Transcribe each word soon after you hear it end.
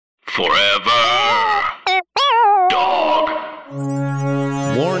Forever. Dog.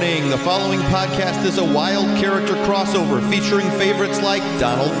 Warning, the following podcast is a wild character crossover featuring favorites like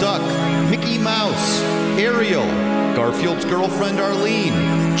Donald Duck, Mickey Mouse, Ariel, Garfield's girlfriend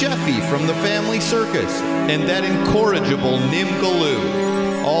Arlene, Jeffy from the Family Circus, and that incorrigible Nim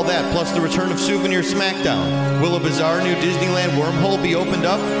Galoo. All that plus the return of Souvenir Smackdown. Will a bizarre new Disneyland wormhole be opened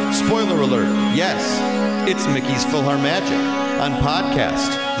up? Spoiler alert, yes. It's Mickey's PhilharMagic on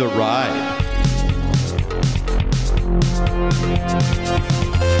podcast The Ride.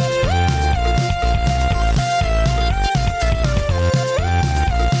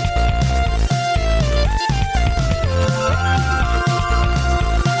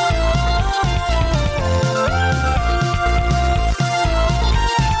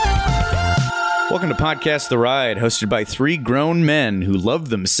 Welcome to Podcast The Ride, hosted by three grown men who love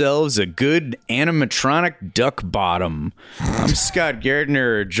themselves a good animatronic duck bottom. I'm Scott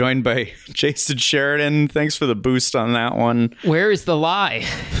Gardner, joined by Jason Sheridan. Thanks for the boost on that one. Where is the lie?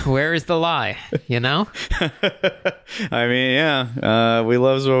 Where is the lie? You know? I mean, yeah, we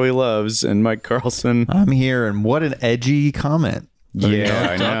loves what we loves. And Mike Carlson. I'm here, and what an edgy comment.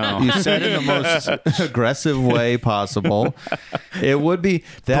 Yeah, I know. You said it in the most aggressive way possible. It would be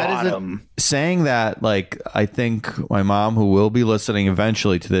that is saying that. Like, I think my mom, who will be listening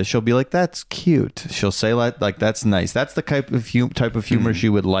eventually to this, she'll be like, "That's cute." She'll say like, "That's nice." That's the type of humor she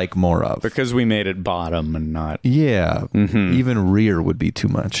would like more of. Because we made it bottom and not. Yeah, even rear would be too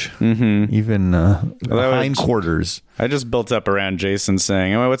much. Even hindquarters. I just built up around Jason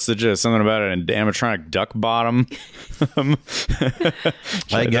saying, "Oh, what's the gist? Something about an animatronic duck bottom."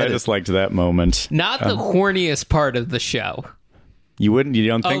 I just liked that moment. Not the horniest part of the show. You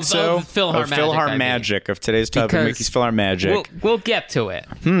don't think so? Of PhilharMagic of today's topic, Because Mickey's PhilharMagic. We'll get to it.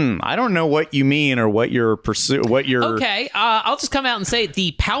 I don't know what you mean or what you're Okay, I'll just come out and say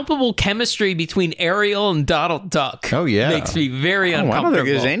the palpable chemistry between Ariel and Donald Duck. Oh, yeah. Makes me very uncomfortable. I don't think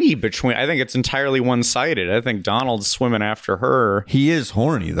there's any between. I think it's entirely one-sided. I think Donald's swimming after her. He is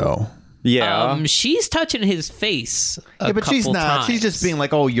horny, though. Yeah. She's touching his face. Yeah, but she's not. Times. She's just being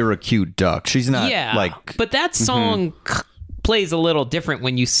like, "Oh, you're a cute duck." She's not. Yeah, like. But that song plays a little different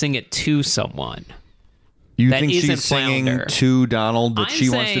when you sing it to someone. You that think isn't she's singing Flounder. to Donald that she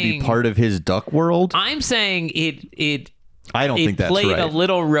wants to be part of his duck world? I'm saying it. I don't think that's played right. a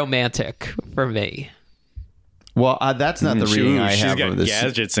little romantic for me. Well, that's not the reading I have got of this.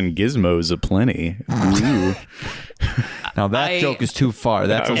 Gadgets and gizmos aplenty. Ooh. Now that joke is too far.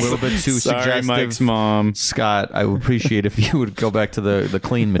 That's a little bit too Sorry, suggestive. Mike's mom. Scott, I would appreciate if you would go back to the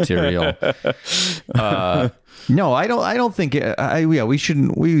clean material. No, I don't think. We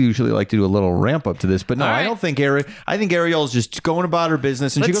shouldn't. We usually like to do a little ramp up to this, but no, All right. I don't think Ariel. I think Ariel's just going about her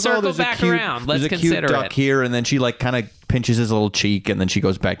business, and Let's she goes, "Oh, circle there's a back cute, around. Let's there's a cute consider duck it." here," and then she like kind of pinches his little cheek, and then she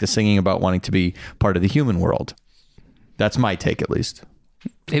goes back to singing about wanting to be part of the human world. That's my take, at least.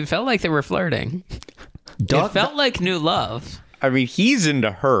 It felt like they were flirting. It felt like new love. I mean, he's into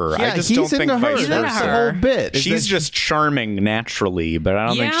her. Yeah, I just he's don't think into her. vice That's versa. the whole bit. is She's that- just charming naturally, but I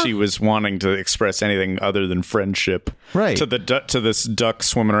don't think Yeah. she was wanting to express anything other than friendship. Right. To this duck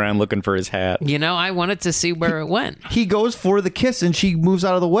swimming around looking for his hat. You know, I wanted to see where it went. He goes for the kiss, and she moves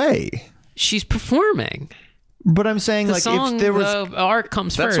out of the way. She's performing. But I'm saying, The like, song, if there was. the art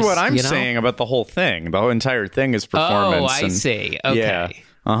comes That's first. what I'm you know? saying about the whole thing. The whole entire thing is performance. Oh, I see. Okay. Yeah.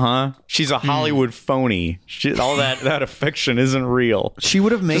 She's a Hollywood phony. All that affection isn't real. She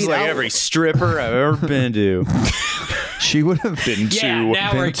would have made Just like out. every stripper I've ever been to. She would have Been Yeah, to.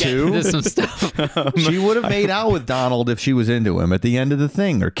 now we're getting into some stuff. She would have made out with Donald if she was into him at the end of the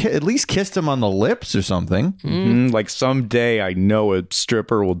thing, or at least kissed him on the lips or something. Like someday I know a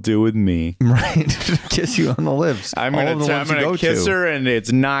stripper will do with me. Right, kiss you on the lips. I'm All of the ones you gonna go kiss to. her, and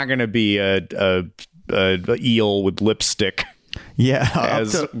it's not gonna be a eel with lipstick. Yeah,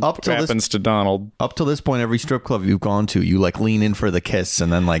 As up to happens to Donald. Up till this point, every strip club you've gone to, you like lean in for the kiss,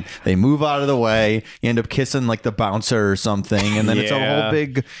 and then like they move out of the way. You end up kissing like the bouncer or something, and then it's a Yeah. whole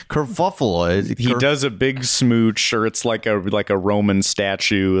big kerfuffle. He does a big smooch, or it's like a Roman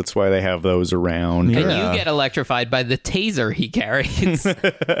statue. That's why they have those around. Yeah. And you get electrified by the taser he carries.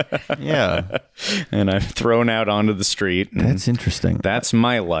 Yeah, And I'm thrown out onto the street. and that's interesting. That's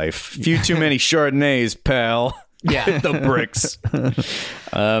my life. Few too many Chardonnays, pal. Yeah. The bricks.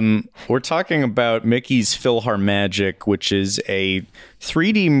 We're talking about Mickey's PhilharMagic, which is a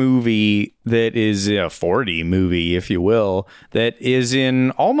 3D movie that is a 4D movie, if you will, that is in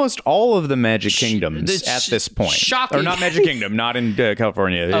almost all of the Magic Kingdoms at this point. Shocking. Or not Magic Kingdom, not in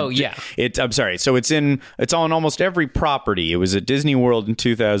California. Oh, yeah. I'm sorry. So it's on almost every property. It was at Disney World in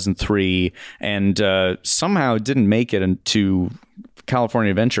 2003, and somehow it didn't make it into California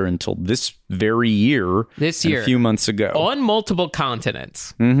Adventure until this very year. This and year. a few months ago. On multiple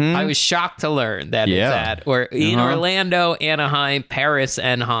continents. I was shocked to learn that it's in Orlando, Anaheim, Paris,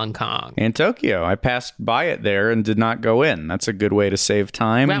 and Hong Kong. And Tokyo. I passed by it there and did not go in. That's a good way to save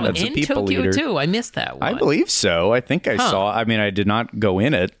time. Wow, That's a in people Tokyo eater. too. I missed that one. I believe so. I think I saw. I mean, I did not go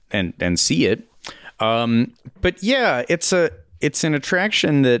in it and see it. But yeah, it's an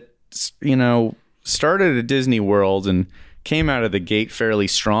attraction that, you know, started at Disney World and came out of the gate fairly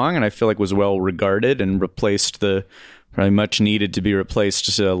strong, and I feel like was well regarded and replaced the probably much needed to be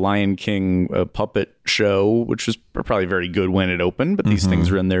replaced Lion King puppet show, which was probably very good when it opened, but these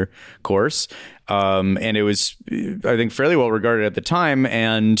things run their course. And it was, I think, fairly well regarded at the time.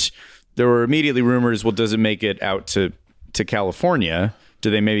 And there were immediately rumors, well, does it make it out to California? Do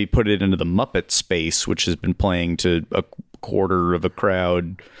they maybe put it into the Muppet space, which has been playing to a quarter of a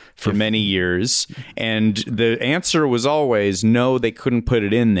crowd for many years? And the answer was always no, they couldn't put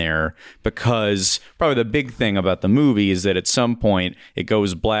it in there, because probably the big thing about the movie is that at some point it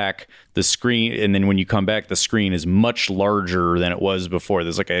goes black, the screen, and then when you come back, the screen is much larger than it was before.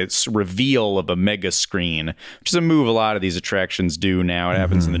 There's like a reveal of a mega screen, which is a move a lot of these attractions do now. It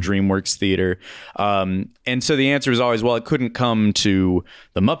happens in the DreamWorks Theater. And so the answer is always, well, it couldn't come to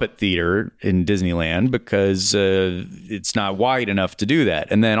the Muppet Theater in Disneyland because it's not wide enough to do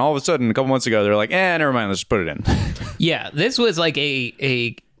that. And then all of a sudden, a couple months ago, they're like, never mind, let's just put it in. Yeah, this was like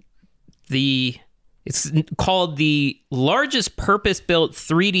it's called the largest purpose-built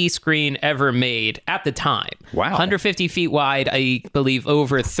 3D screen ever made at the time. Wow. 150 feet wide, I believe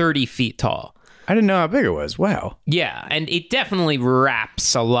over 30 feet tall. I didn't know how big it was. Wow. Yeah, and it definitely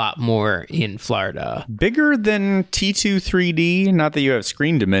wraps a lot more in Florida. Bigger than T2 3D? Not that you have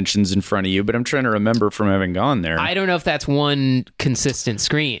screen dimensions in front of you, but I'm trying to remember from having gone there. I don't know if that's one consistent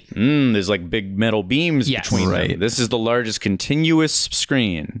screen. There's like big metal beams between them. This is the largest continuous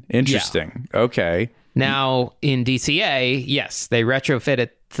screen. Interesting. Yeah. Okay. Now, in DCA, yes, they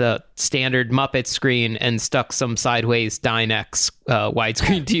retrofitted the standard Muppet screen and stuck some sideways Dynex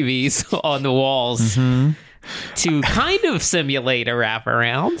widescreen TVs on the walls to kind of simulate a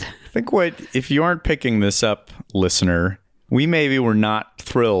wraparound. I think if you aren't picking this up, listener, we maybe were not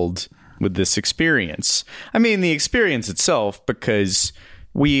thrilled with this experience. I mean, the experience itself, because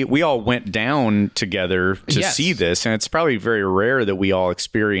we all went down together to see this, and it's probably very rare that we all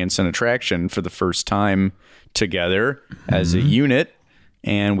experience an attraction for the first time together as a unit,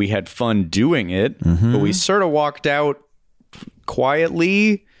 and we had fun doing it, but we sort of walked out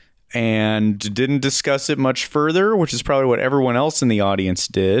quietly and didn't discuss it much further, which is probably what everyone else in the audience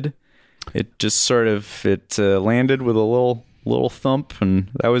did. It just sort of landed with a little thump, and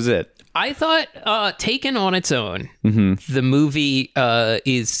that was it. I thought, taken on its own, the movie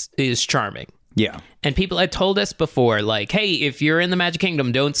is charming. Yeah. And people had told us before, like, hey, if you're in the Magic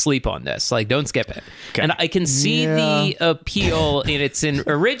Kingdom, don't sleep on this. Like, don't skip it. Okay. And I can see the appeal in its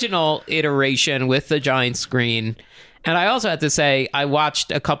original iteration with the giant screen. And I also have to say, I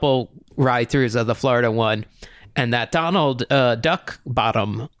watched a couple ride-throughs of the Florida one, and that Donald Duck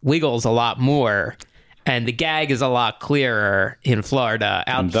bottom wiggles a lot more. And the gag is a lot clearer in Florida.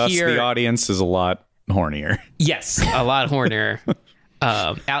 And thus the audience is a lot hornier. Yes, a lot hornier.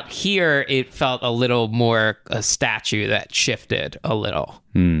 Out here, it felt a little more a statue that shifted a little.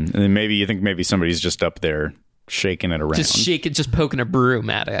 And then maybe somebody's just up there shaking it around. Just poking a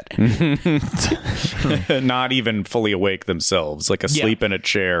broom at it. Not even fully awake themselves, like asleep in a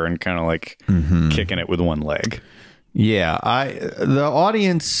chair and kind of like kicking it with one leg. Yeah, the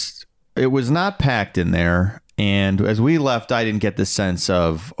audience... It was not packed in there, and as we left, I didn't get the sense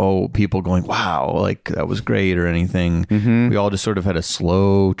of, people going, wow, like, that was great or anything. We all just sort of had a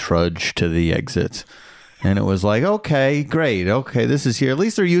slow trudge to the exit, and it was like, okay, great, okay, this is here. At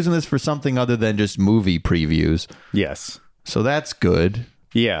least they're using this for something other than just movie previews. Yes. So that's good.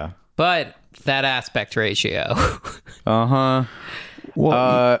 Yeah. But that aspect ratio.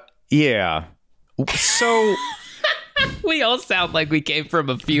 Well, yeah. So... We all sound like we came from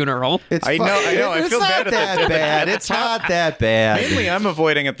a funeral. I know. I feel bad at that bad. It's not that bad. Mainly, I'm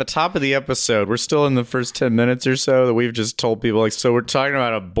avoiding at the top of the episode. We're still in the first 10 minutes or so that we've just told people, like, so we're talking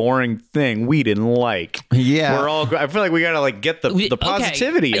about a boring thing we didn't like. Yeah, I feel like we gotta like get the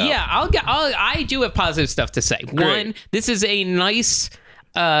positivity up. Yeah, I do have positive stuff to say. Great. One, this is a nice.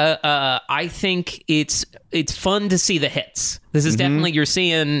 I think it's fun to see the hits. This is definitely, you're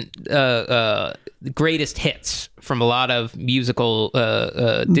seeing the greatest hits from a lot of musical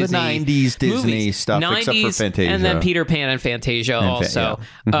Disney, the 90s Disney movies. stuff, 90s, except for Fantasia, and then Peter Pan and Fantasia also.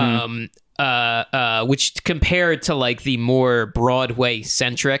 Which compared to like the more Broadway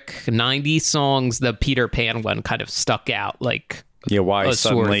centric 90s songs, the Peter Pan one kind of stuck out like Yeah, why a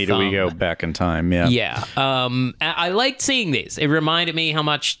sore suddenly do we go thumb. back in time? Yeah. Yeah. I liked seeing these. It reminded me how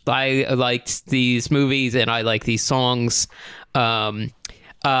much I liked these movies and I like these songs.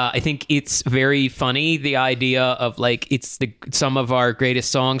 I think it's very funny, the idea of like it's some of our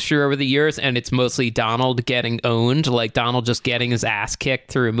greatest songs through over the years, and it's mostly Donald getting owned, like Donald just getting his ass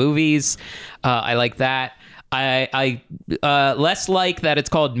kicked through movies. I like that. I less like that it's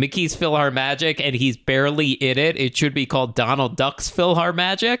called Mickey's PhilharMagic and he's barely in it. It should be called Donald Duck's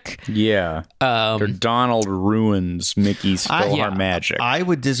PhilharMagic. Yeah. Or Donald ruins Mickey's PhilharMagic. I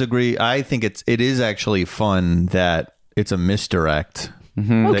would disagree. I think it is actually fun that it's a misdirect.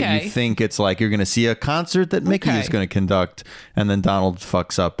 That Okay. you think it's like you're going to see a concert that Mickey is going to conduct, and then Donald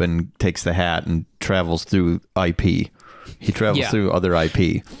fucks up and takes the hat and travels through IP. He travels through other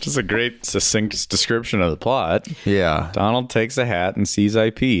IP. Just a great succinct description of the plot. Yeah. Donald takes a hat and sees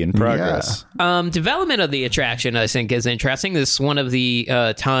IP in progress. Development of the attraction, I think, is interesting. This is one of the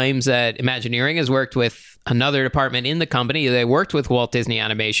times that Imagineering has worked with another department in the company. They worked with Walt Disney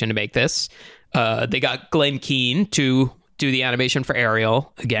Animation to make this. They got Glenn Keane to do the animation for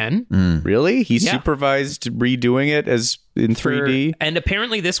Ariel again. Really? He Yeah. supervised redoing it as in 3D? And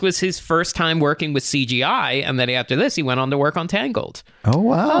apparently this was his first time working with CGI, and then after this he went on to work on Tangled. Oh,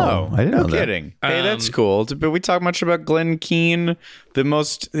 wow. I didn't know no that. kidding. Hey, that's cool. But we talk much about Glenn Keane,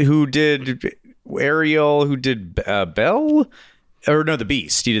 who did Ariel, who did Belle? Or no, the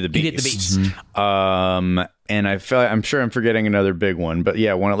Beast. He did the Beast. He did the Beast. And I'm sure I'm forgetting another big one, but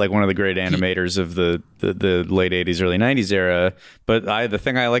yeah, one of the great animators of the late 80s, early 90s era. But the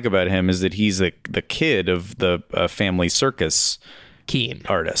thing I like about him is that he's the kid of the Family Circus Keane.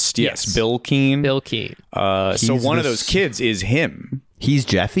 artist. Yes. Yes, Bill Keane. Bill Keane. So He's one of this- those kids is him. He's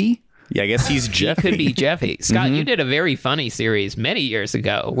Jeffy? Yeah, I guess he's Jeffy. Could be Jeffy. Scott, you did a very funny series many years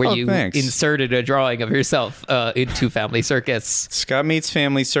ago where you thanks. inserted a drawing of yourself into Family Circus. Scott Meets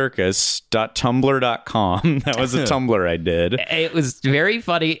Family Circus.tumblr.com. That was a Tumblr I did. It was very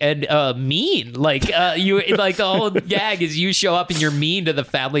funny and mean. Like the whole gag is you show up and you're mean to the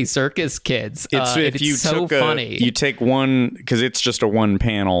Family Circus kids. It's so funny. You take one, because it's just a one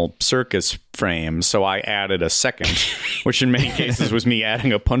panel circus frame, so I added a second, which in many cases was me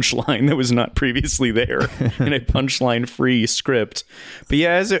adding a punchline that was not previously there in a punchline free script. But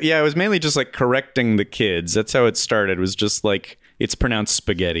it was mainly just like correcting the kids. That's how it started. It was just like, it's pronounced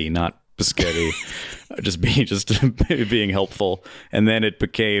spaghetti, not biscotti. just being helpful. And then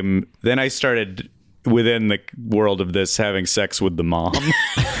then I started, within the world of this, having sex with the mom.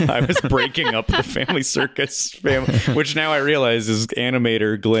 I was breaking up the Family Circus family, which now I realize is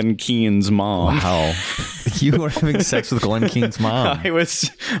animator Glenn Keane's mom. Wow. You were having sex with Glenn Keane's mom.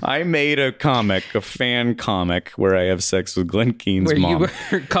 I made a fan comic where I have sex with Glenn Keane's where mom. you were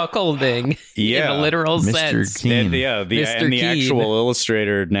cuckolding in a literal Mr. sense. Keane. And, Mr. the Keane. actual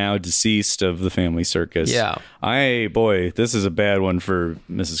illustrator, now deceased, of the Family Circus. Yeah. This is a bad one for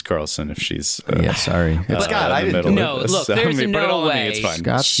Mrs. Carlson if she's Yeah, sorry. It's Scott, in I the didn't middle do of No, this. look, So, there's put it no all on me, way. it's fine.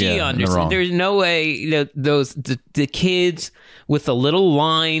 Scott, She yeah, in the understands. wrong. There's no way the kids with the little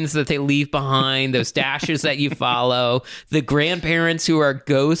lines that they leave behind, those dashes that you follow, the grandparents who are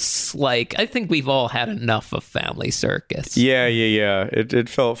ghosts. Like, I think we've all had enough of Family Circus. Yeah. It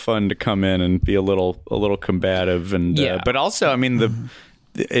felt fun to come in and be a little combative, and Yeah. but also, I mean,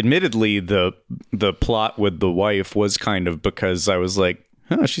 admittedly, the plot with the wife was kind of because I was like,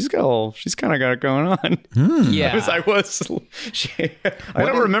 she's kind of got it going on. Yeah. I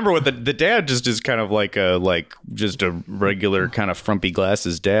don't remember what the dad just is kind of like just a regular kind of frumpy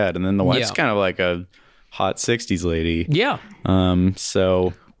glasses dad, and then the wife's Yeah. kind of like a hot 60s lady. Yeah.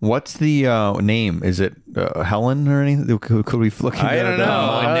 So What's the name? Is it Helen or anything? Could we look into I don't know.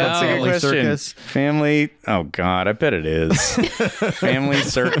 I know. That's a good Family question. Circus? Family. Oh God, I bet it is. Family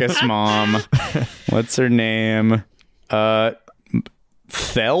Circus mom. What's her name?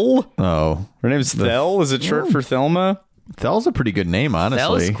 Thel. Oh, Her name's Thel. Is it short for Thelma? Thel's a pretty good name, honestly.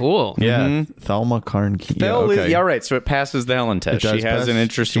 That was cool. Yeah, Thelma Carnke. Thel. Yeah, okay. Yeah, right. So it passes the Helen test. It does She has pass. an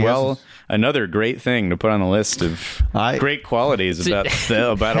interest. She has- Well, another great thing to put on the list of great qualities about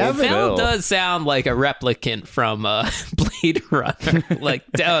Thel. About old Phil Thel. does sound like a replicant from Blade Runner, like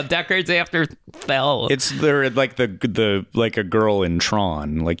Deckard's after Phil. They're like like a girl in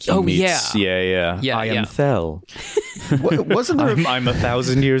Tron. Like he meets, yeah. I am Thel. Wasn't there? I'm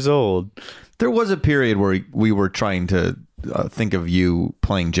 1,000 years old. There was a period where we were trying to think of you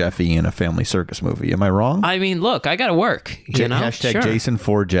playing Jeffy in a Family Circus movie. Am I wrong? I mean, look, I got to work. You know? Hashtag Sure. Jason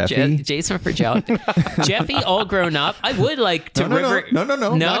for Jeffy. Jason for Jeffy. Jeffy, all grown up. I would like to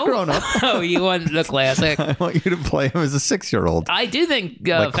No, not grown up. Oh, you want the classic? I want you to play him as a 6-year-old. I do think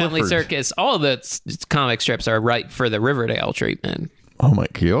Like Family Clifford. Circus, all the comic strips are right for the Riverdale treatment. Oh my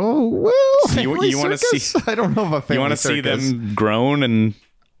god! Oh, well, Family you wanna Circus? see- I don't know about Family You want to see Circus. them grown and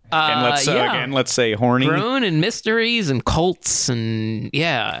let's yeah. let's say horny. Grown and mysteries and cults and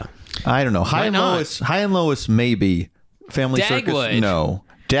yeah. I don't know. High not? and Lois, maybe. Family Circus, Dagwood. no.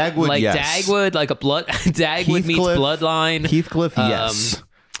 Dagwood, Like yes. Dagwood, like a blood Dagwood meets Heathcliff- Bloodline. Heathcliff, yes.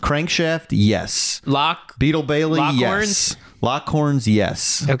 Crankshaft, yes. Lock. Beetle Bailey, Lockhorns? yes. Lockhorns,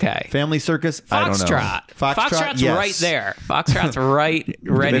 yes. Okay. Family Circus, I don't know. Foxtrot. Foxtrot's yes. right there. Foxtrot's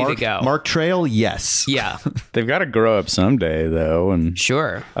ready to go. Mark Trail, yes. Yeah, They've got to grow up someday, though. And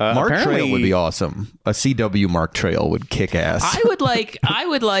sure. Mark apparently- Trail would be awesome. A CW Mark Trail would kick ass. I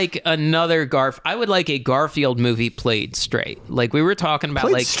would like another I would like a Garfield movie played straight. Like we were talking about,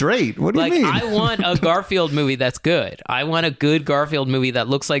 Played like straight? What do you like mean? I want a Garfield movie that's good. I want a good Garfield movie that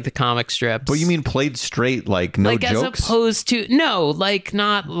looks like the comic strips. What do you mean played straight, like no like jokes? as opposed to like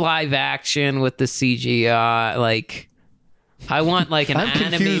not live action with the CGI. Like I want like an I'm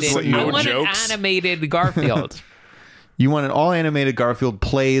confused animated. what you I want. want Jokes? an animated Garfield You want an all animated Garfield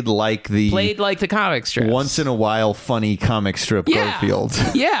played like the played like the comic strips. once in a while funny comic strip Yeah. Garfield.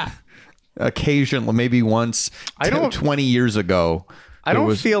 Yeah. Occasionally, maybe once. I don't- 20 years ago. I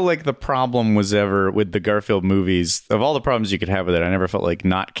don't feel like the problem was ever with the Garfield movies. Of all the problems you could have with it, I never felt like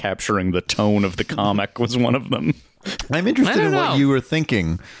not capturing the tone of the comic was one of them. I'm interested I in don't what know. you were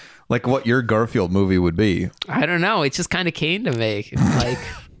thinking, like what your Garfield movie would be. I don't know. It just kind of came to me. Like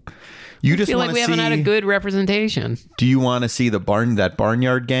You I just feel want like we to haven't had a see. good representation. Do you want to see that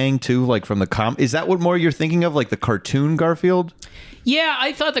Barnyard Gang too, like from the Is that what more you're thinking of, like the cartoon Garfield? Yeah,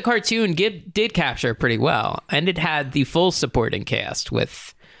 I thought the cartoon did capture pretty well, and it had the full supporting cast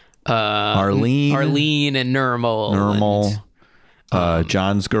with Arlene and Nermal,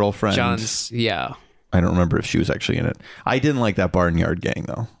 John's girlfriend. John's. Yeah, I don't remember if she was actually in it. I didn't like that Barnyard Gang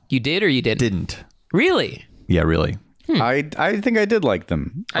though. you did or you didn't? Didn't. Really? Yeah, really. I think I did like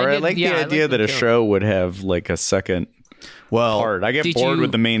them. I Or I did- like yeah, I the liked idea them that a too. show would have like a second Well, part. I get Did bored you-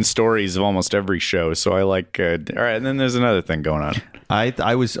 with the main stories of almost every show, so I like. All right, and then there's another thing going on.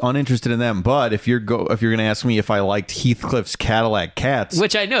 I was uninterested in them, but if you're going to ask me if I liked Heathcliff's Cadillac Cats,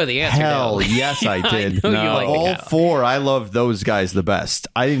 Which I know the answer to. hell yes I did. know you Of like the all Cadillac. four, I loved those guys the best.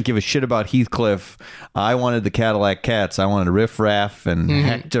 I didn't give a shit about Heathcliff. I wanted the Cadillac Cats. I wanted Riff Raff and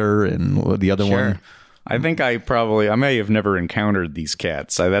Hector and the other Sure. one. I think I may have never encountered these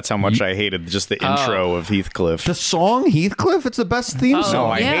cats. That's how much I hated just the intro of Heathcliff. The song Heathcliff, it's the best theme No,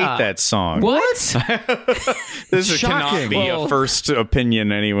 song. I yeah. hate that song. What? This cannot Shocking. be Whoa. a first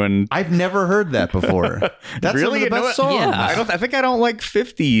opinion anyone. I've never heard that before. That's Really? some of the You know best what? songs. Yeah. I think I don't like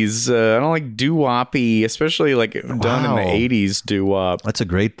 50s. I don't like doo-woppy, especially like done in Wow. the 80s doo-wop. That's a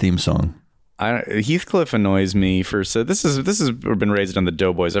great theme song. Heathcliff annoys me for this has been raised on the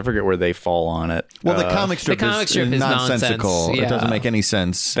Doughboys. I forget where they fall on it. Well, the comic strip, comic strip is nonsensical. nonsense, It doesn't yeah. make any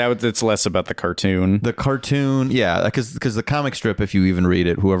sense. It's less about the cartoon. The cartoon, yeah, because the comic strip, if you even read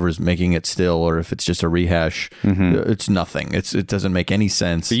it, whoever's making it still, or if it's just a rehash, it's nothing. It doesn't make any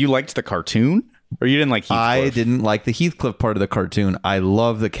sense. So you liked the cartoon, or you didn't like Heathcliff? I didn't like the Heathcliff part of the cartoon. I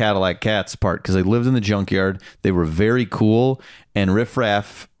love the Cadillac Cats part because they lived in the junkyard. They were very cool, and Riff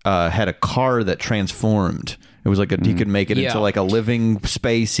Raff had a car that transformed. It was like he could make it Yeah. into like a living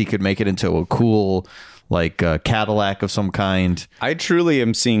space. He could make it into a cool like Cadillac of some kind. I truly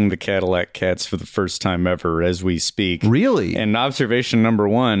am seeing the Cadillac Cats for the first time ever as we speak. Really? And observation number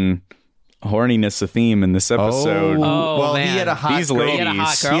one, horniness a theme in this episode. Oh, well, man. he had a hot These girl. ladies. He had a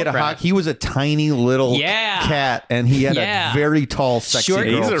hot He had a girlfriend. he was a tiny little Yeah. cat, and he had Yeah. a very tall, sexy Short-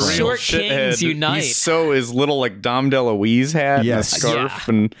 He's a real girlfriend. Short shithead. kings unite. He's so his little like Dom DeLuise hat Yes. and a scarf.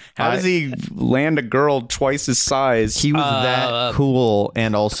 Yeah. And how does he land a girl twice his size? He was that cool,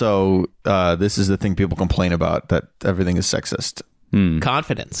 and also this is the thing people complain about, that everything is sexist.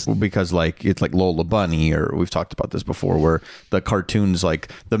 Confidence. Because like it's like Lola Bunny, or we've talked about this before, where the cartoon's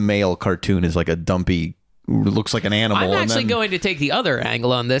like the male cartoon is like a dumpy, looks like an animal. I'm and actually then, going to take the other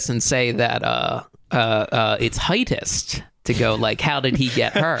angle on this and say that it's heightist to go like, how did he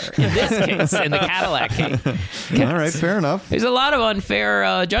get her? In this case, in the Cadillac case. all right, fair enough. There's a lot of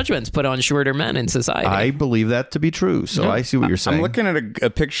unfair judgments put on shorter men in society. I believe that to be true, so I see what you're saying. I'm looking at a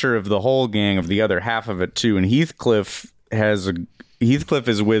picture of the whole gang of the other half of it too, and Heathcliff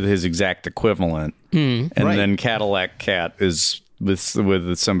is with his exact equivalent, and Right. then Cadillac Cat is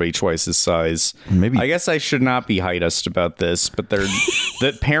with somebody twice his size. Maybe. I guess I should not be height-est about this, but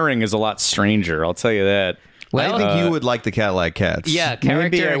that pairing is a lot stranger. I'll tell you that. Well, I think you would like the Cadillac Cats. Yeah, Maybe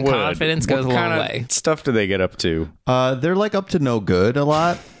character I and would. confidence goes a What long kind way. of stuff do they get up to? They're like up to no good a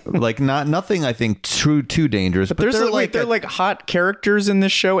lot. Like nothing. I think too dangerous. But They're they're like hot characters in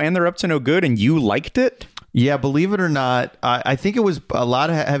this show, and they're up to no good, and you liked it. yeah. Believe it or not, I think it was a lot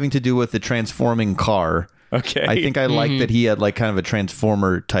of having to do with the transforming car. Okay, I think I liked that he had like kind of a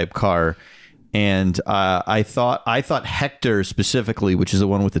transformer type car, and I thought Hector specifically, which is the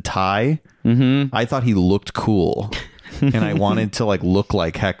one with the tie. Mm-hmm. I thought he looked cool, and I wanted to like look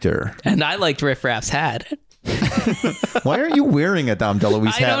like Hector. And I liked Riff Raff's hat. Why aren't you wearing a Dom DeLuise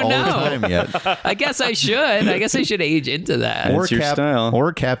I hat don't all know. the time yet? I guess I should. I guess I should age into that. Or- It's your style.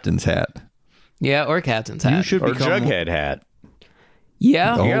 Or captain's hat. Yeah, or Captain's hat. You should or become Jughead hat.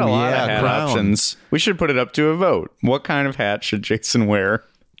 Yeah. Oh, You got a lot yeah, of hat crown. options. We should put it up to a vote. What kind of hat should Jason wear?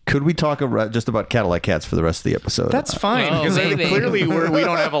 Could we talk just about Cadillac Cats for the rest of the episode? That's fine Oh, because maybe. clearly we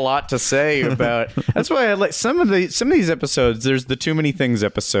don't have a lot to say about. That's why I like some of these episodes. There's the too many things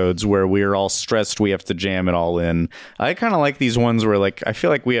episodes where we're all stressed. We have to jam it all in. I kind of like these ones where like I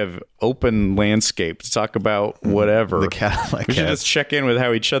feel like we have open landscape to talk about whatever. The Cadillac We should Cats. just check in with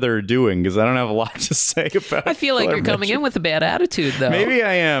how each other are doing because I don't have a lot to say about. I feel like you're coming in with a bad attitude, though. Maybe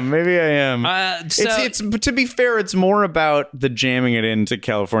I am. It's to be fair, it's more about the jamming it into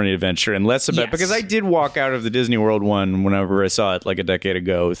California Adventure and less about Yes. because I did walk out of the Disney World one whenever I saw it like a decade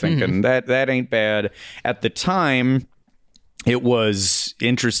ago, thinking that ain't bad. At the time, it was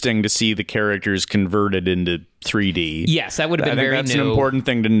interesting to see the characters converted into 3D. Yes, that would have I been think very that's new. an important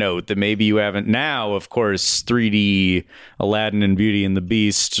thing to note that maybe you haven't now. Of course, 3D Aladdin and Beauty and the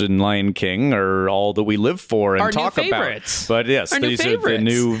Beast and Lion King are all that we live for and Our new talk favorites. about. But yes, Our new these are the favorites.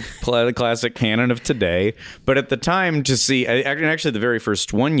 new classic canon of today. But at the time, to see actually the very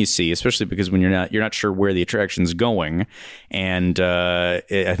first one you see, especially because when you're not sure where the attraction's going, and I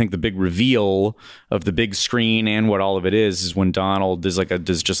think the big reveal of the big screen and what all of it is when Donald does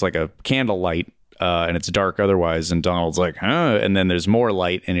just like a candlelight. And it's dark otherwise, and Donald's like, huh? And then there's more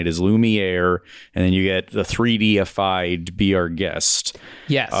light, and it is Lumiere, and then you get the 3D-ified Be Our Guest.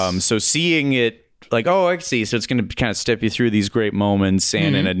 Yes. So seeing it, like, oh, I see. So it's going to kind of step you through these great moments,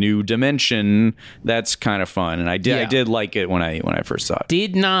 and in a new dimension. That's kind of fun, and I did like it when I first saw it.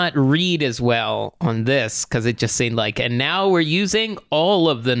 Did not read as well on this because it just seemed like, and now we're using all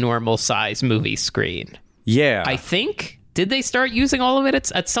of the normal size movie screen. Yeah, I think. Did they start using all of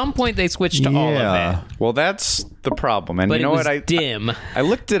it? At some point, they switched to all of Yeah. it. well, that's the problem, and But you know it was what? dim. I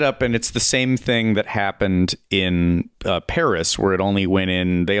looked it up, and it's the same thing that happened in Paris, where they only put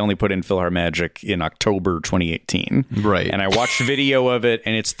in PhilharMagic in October 2018. Right. And I watched video of it,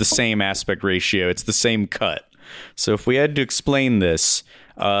 and it's the same aspect ratio. It's the same cut. So if we had to explain this,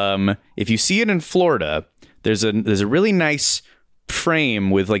 if you see it in Florida, there's a really nice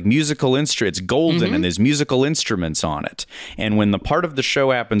frame with like musical instruments. It's golden and there's musical instruments on it. And when the part of the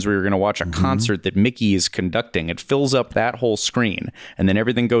show happens where you're going to watch a concert that Mickey is conducting, it fills up that whole screen. And then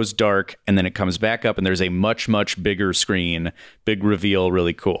everything goes dark and then it comes back up and there's a much, much bigger screen. Big reveal,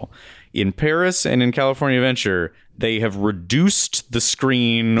 really cool. In Paris and in California Adventure, they have reduced the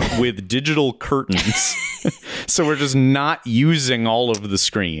screen with digital curtains. So we're just not using all of the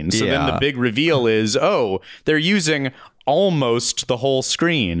screen. So then the Yeah. big reveal is, they're using almost the whole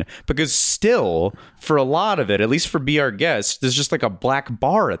screen, because still for a lot of it, at least for Be Our Guest, there's just like a black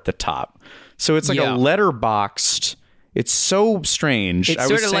bar at the top. So it's like Yeah. a letterboxed. It's so strange. It's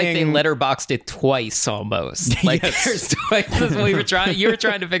sort of like they letterboxed it twice almost. Like there's twice. You were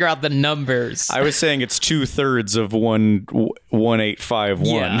trying to figure out the numbers. I was saying it's 2/3 of 1851.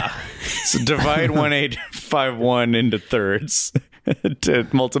 Yeah. So divide 1851 into thirds to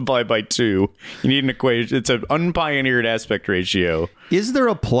multiply by 2. You need an equation. It's an unpioneered aspect ratio. Is there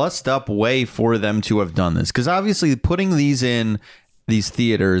a plussed up way for them to have done this? Because obviously putting these in these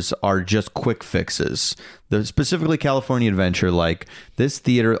theaters are just quick fixes. Specifically California Adventure, like this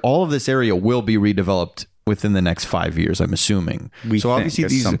theater, all of this area will be redeveloped within the next 5 years, I'm assuming. So obviously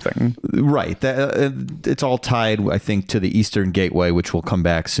these something. Right. It's all tied, I think, to the Eastern Gateway, which will come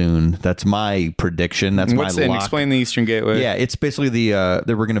back soon. That's my prediction. That's my lock. Explain the Eastern Gateway. Yeah, it's basically that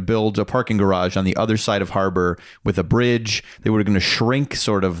we're going to build a parking garage on the other side of Harbor with a bridge. They were going to shrink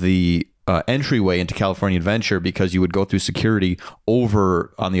sort of the entryway into California Adventure because you would go through security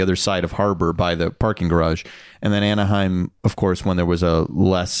over on the other side of Harbor by the parking garage. And then Anaheim, of course, when there was a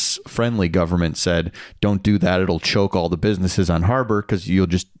less friendly government, said, don't do that. It'll choke all the businesses on Harbor because you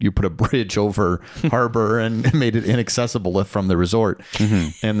put a bridge over Harbor and made it inaccessible from the resort.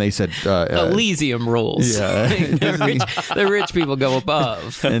 And they said... Elysium rules. Yeah. The rich people go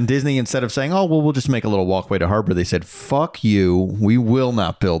above. And Disney, instead of saying, oh, well, we'll just make a little walkway to Harbor, they said, fuck you. We will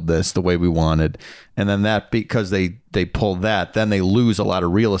not build this the way we wanted. And then that, because they pull that, then they lose a lot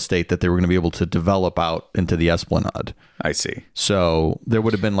of real estate that they were going to be able to develop out into the Esplanade. I see. So there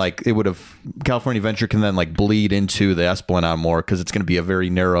would have been California Adventure can then bleed into the Esplanade more because it's going to be a very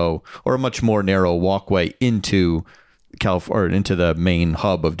narrow or a much more narrow walkway into California, into the main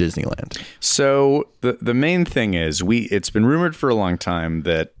hub of Disneyland. So the main thing is it's been rumored for a long time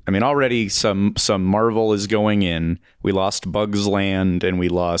that, I mean, already some Marvel is going in. We lost Bugs Land and we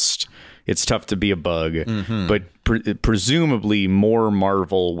lost It's Tough to Be a Bug, but presumably more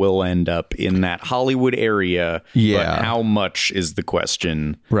Marvel will end up in that Hollywood area. Yeah. But how much is the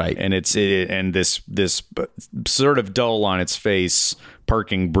question? Right. And this sort of dull on its face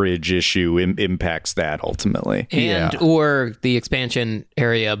parking bridge issue impacts that ultimately. And or the expansion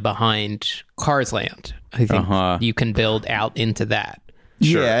area behind Cars Land. I think you can build out into that.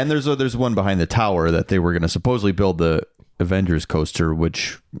 Sure. Yeah, and there's one behind the tower that they were going to supposedly build the Avengers coaster,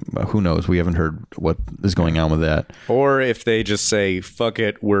 which who knows? We haven't heard what is going on with that. Or if they just say, fuck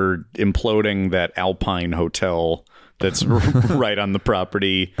it, we're imploding that Alpine hotel that's right on the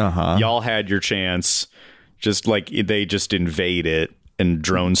property. Y'all had your chance. Just they just invade it and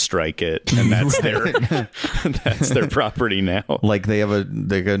drone strike it, and that's their property now. Like they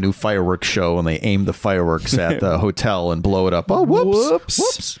got a new fireworks show and they aim the fireworks at the hotel and blow it up. Oh,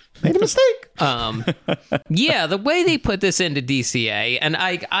 whoops. Made a mistake. Yeah, the way they put this into DCA, and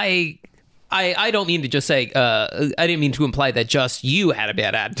I don't mean to just say, I didn't mean to imply that just you had a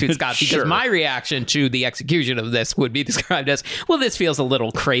bad attitude, Scott, because my reaction to the execution of this would be described as, well, this feels a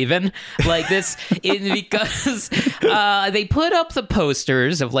little craven. Like this, because they put up the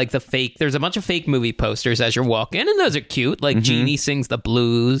posters of there's a bunch of fake movie posters as you're walking, and those are cute. Like Genie Sings the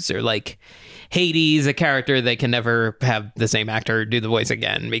Blues, or Hades, a character they can never have the same actor do the voice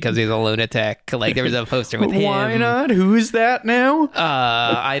again because he's a lunatic. There was a poster with him. Why not? Who is that now?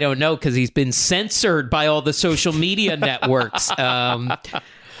 I don't know, because he's been censored by all the social media networks. So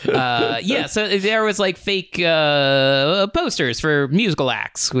there was fake posters for musical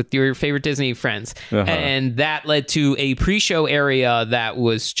acts with your favorite Disney friends. And that led to a pre-show area that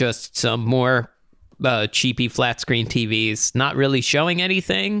was just some more cheapy flat screen TVs, not really showing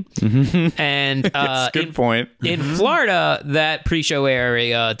anything. And good point. In Florida, that pre-show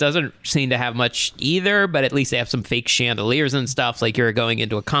area doesn't seem to have much either, but at least they have some fake chandeliers and stuff, like you're going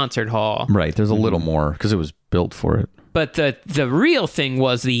into a concert hall. Right. There's a little more because it was built for it. But the real thing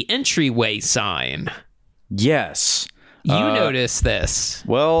was the entryway sign. Yes. You noticed this.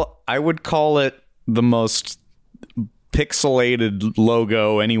 Well, I would call it the most pixelated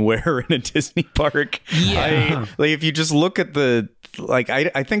logo anywhere in a Disney park. Yeah. If you just look at the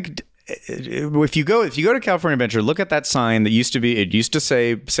I think if you go to California Adventure, look at that sign that used to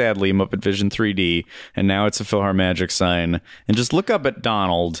say sadly Muppet Vision 3D, and now it's a PhilharMagic sign, and just look up at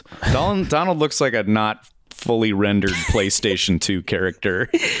Donald. Donald looks like a not fully rendered PlayStation 2 character.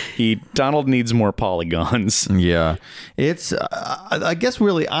 Donald needs more polygons. Yeah. It's I guess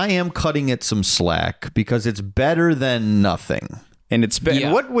really I am cutting it some slack because it's better than nothing. And it's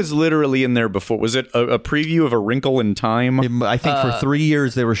been, what was literally in there before? Was it a preview of A Wrinkle in Time? I think for 3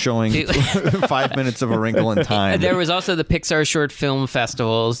 years they were showing 5 minutes of A Wrinkle in Time. There was also the Pixar short film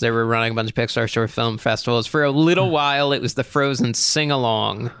festivals. They were running a bunch of Pixar short film festivals. For a little while, it was the Frozen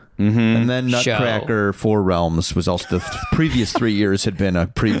sing-along. And then Nutcracker, Four Realms was also the previous 3 years had been a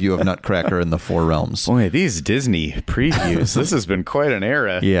preview of Nutcracker and the Four Realms. Boy, these Disney previews, this has been quite an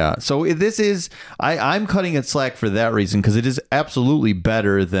era. Yeah. So this is, I'm cutting it slack for that reason because it is absolutely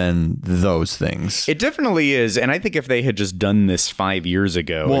better than those things. It definitely is. And I think if they had just done this 5 years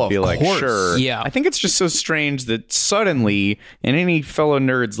ago, I'd be like, sure. Yeah. I think it's just so strange that suddenly, and any fellow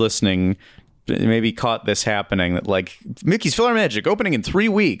nerds listening maybe caught this happening, that Mickey's PhilharMagic opening in 3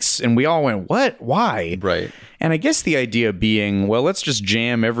 weeks, and we all went, what? Why? Right. And I guess the idea being, well, let's just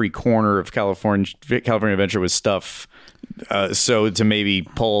jam every corner of California Adventure with stuff, so to maybe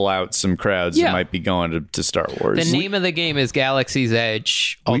pull out some crowds that might be going to Star Wars. The name of the game is Galaxy's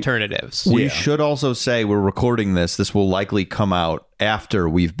Edge Alternatives. We should also say we're recording this. This will likely come out after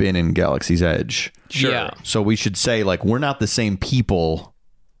we've been in Galaxy's Edge. Sure. Yeah. So we should say we're not the same people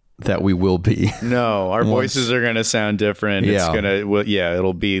that we will be. No, our Once- voices are going to sound different. It's Yeah. going to, well, yeah,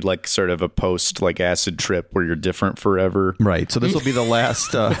 it'll be like sort of a post like acid trip where you're different forever. Right. So this will be the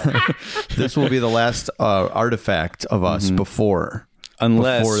last. This will be the last artifact of us before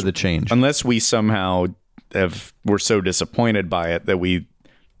the change. Unless we somehow we're so disappointed by it that we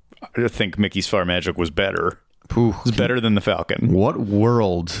think Mickey's Far Magic was better. Ooh, It's better than the Falcon. what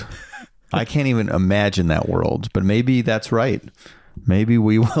world? I can't even imagine that world. But maybe that's right. Maybe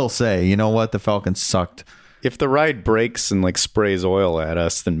we will say, you know what, the Falcon sucked. If the ride breaks and like sprays oil at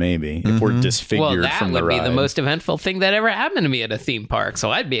us, then maybe. If we're disfigured Well, that from the would be ride. the most eventful thing that ever happened to me at a theme park.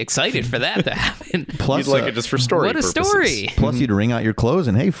 So I'd be excited for that to happen. Plus, You'd like it just for story What a purposes. story. plus you'd wring out your clothes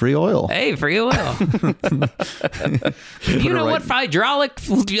and hey, free oil. Hey, free oil. You know what hydraulic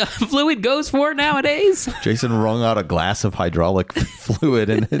fluid goes for nowadays? Jason wrung out a glass of hydraulic fluid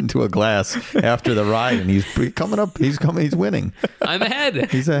into a glass after the ride, and he's coming up. He's winning. I'm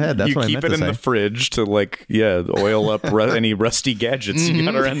ahead. He's ahead. That's You what I keep meant it to in say. the fridge to like, oil up any rusty gadgets you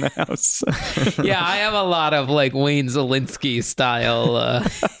got around the house. Yeah, I have a lot of like Wayne Zelinsky style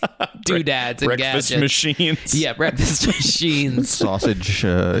doodads and Breakfast gadgets. machines. Yeah, breakfast machines. Sausage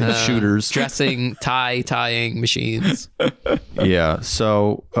shooters. Dressing, tying machines. Yeah.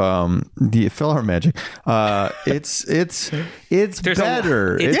 So the PhilharMagic, it's There's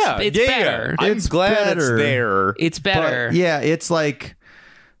better. It's Yeah, better. I'm It's glad better. it's there. It's better. But, yeah, it's like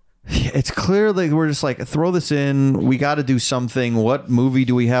it's clearly we're just like throw this in. We got to do something. What movie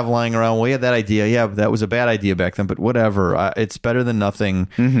do we have lying around? We had that idea. Yeah, but that was a bad idea back then. But whatever. It's better than nothing.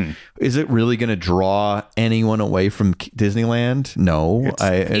 Mm-hmm. Is it really going to draw anyone away from Disneyland? No,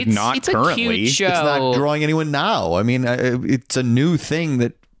 not it's currently. a cute It's show. it's not drawing anyone now. I mean, it's a new thing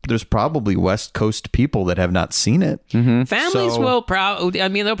that there's probably West Coast people that have not seen it. Families So- will probably, I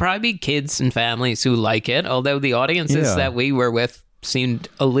mean, there'll probably be kids and families who like it, although the audiences Yeah. that we were with seemed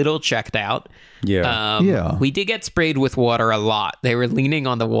a little checked out. Yeah. Yeah. We did get sprayed with water a lot. They were leaning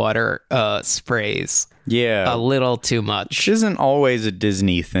on the water sprays Yeah. a little too Which much. isn't always a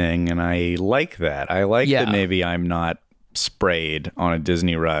Disney thing, and I like that. I like Yeah. that maybe I'm not sprayed on a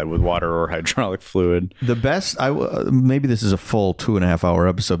Disney ride with water or hydraulic fluid. The best, maybe this is a full 2.5 hour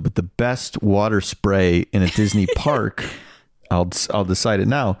episode, but the best water spray in a Disney park, I'll decide it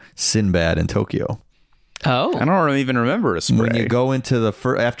now. Sinbad in Tokyo. Oh, I don't even remember a spray. When you go into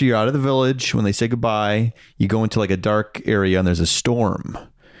after you're out of the village, when they say goodbye, you go into like a dark area and there's a storm,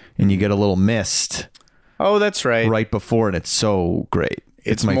 and you get a little mist Oh, that's right. right before, and it's so great.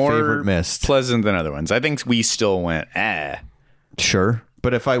 It's my more favorite mist. pleasant than other ones. I think we still went, Sure,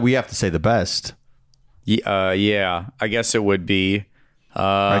 but we have to say the best. yeah, I guess it would be.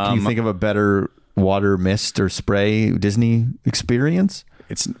 Right, can you think of a better water mist or spray Disney experience?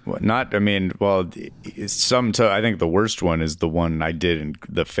 It's not, I mean, well, I think the worst one is the one I did in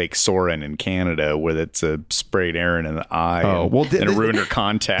the fake Soren in Canada where it's a sprayed Aaron in the eye and it ruined her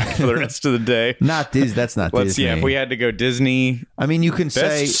contact for the rest of the day. Not Disney. That's not Disney. Yeah, if we had to go Disney, I mean, you can best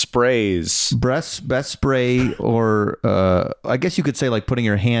say sprays. best spray, or I guess you could say like putting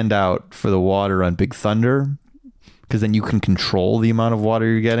your hand out for the water on Big Thunder, because then you can control the amount of water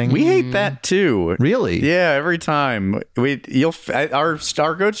you're getting. We hate that too. Really? Yeah, every time. Our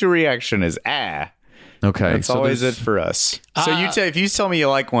go-to reaction is Okay. That's always it for us. So if you tell me you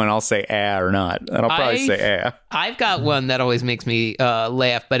like one, I'll say or not. And I'll probably say I've got one that always makes me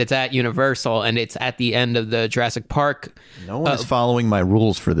laugh, but it's at Universal and it's at the end of the Jurassic Park. No one is following my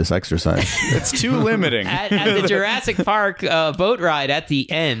rules for this exercise. It's too limiting. At the Jurassic Park boat ride at the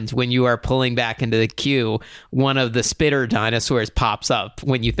end, when you are pulling back into the queue, one of the spitter dinosaurs pops up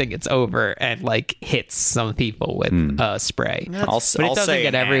when you think it's over and like hits some people with spray. I'll doesn't say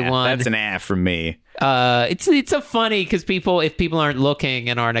get everyone. That's an from me. It's a funny because if people aren't looking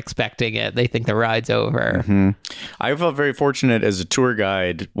and aren't expecting it, they think the ride's over. I felt very fortunate as a tour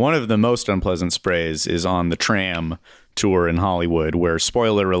guide. One of the most unpleasant sprays is on the tram tour in Hollywood, where,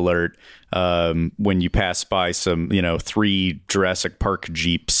 spoiler alert, when you pass by some, 3 Jurassic Park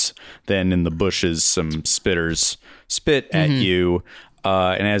Jeeps, then in the bushes, some spitters spit at you.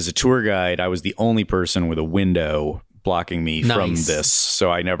 And as a tour guide, I was the only person with a window blocking me from this, so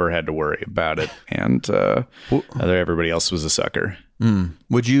I never had to worry about it. And everybody else was a sucker.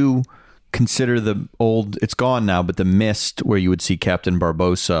 Would you consider the old, it's gone now, but the mist where you would see Captain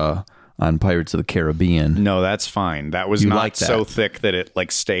Barbossa on Pirates of the Caribbean? No, that's fine. That was not like that. so thick that it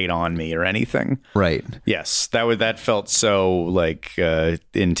like stayed on me or anything. Right. Yes, that felt so like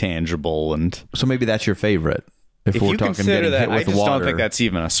intangible. And So maybe that's your favorite. If if we're you talking consider getting that, hit I with just water. don't think that's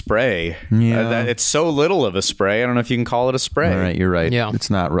even a spray. Yeah. It's so little of a spray. I don't know if you can call it a spray. All right, you're right. Yeah.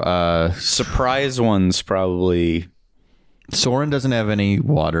 It's not. Surprise ones probably. Soarin' doesn't have any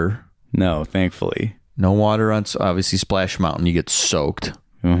water. No, thankfully. No water on, obviously, Splash Mountain. You get soaked,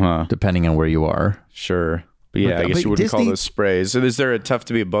 Uh-huh. depending on where you are. Sure. But yeah, I guess but you wouldn't call Disney- those sprays. So is there a Tough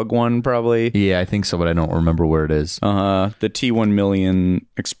to Be a Bug one, probably? Yeah, I think so, but I don't remember where it is. The T1 million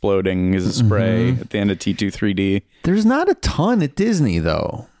exploding is a spray at the end of T2 3D. There's not a ton at Disney,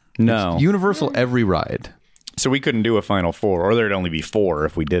 though. No. Universal every ride. So we couldn't do a Final Four, or there'd only be 4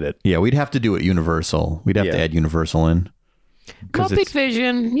 if we did it. Yeah, we'd have to do it Universal. We'd have to Yeah. add Universal in. Muppet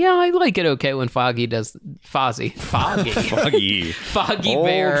Vision. Yeah, I like it okay when Foggy does Foggy. Foggy. Foggy Old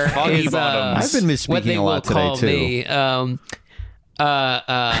Bear Foggy is Bottoms. I've been misspeaking what they a lot will today, call too.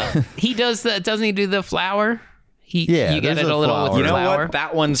 me. He does the doesn't he do the flower? Yeah, you get there's it a a little flower. with You the know flower. what?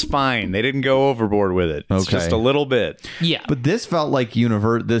 That one's fine. They didn't go overboard with it. It's Okay. just a little bit. Yeah, But this felt like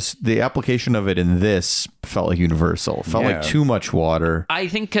the application of it in this felt like Universal. Felt Yeah. like too much water. I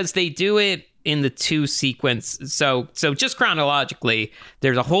think because they do it in the 2 sequence. So just chronologically,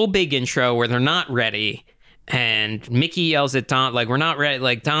 there's a whole big intro where they're not ready. And Mickey yells at Donald, like, we're not ready.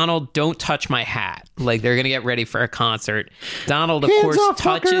 Like, Donald, don't touch my hat. Like, they're going to get ready for a concert. Donald, of Hands course, off,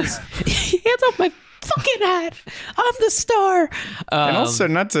 touches. Hands off my fucking hat. I'm the star. And also,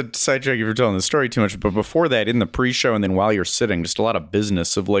 not to sidetrack you for telling the story too much, but before that, in the pre-show and then while you're sitting, just a lot of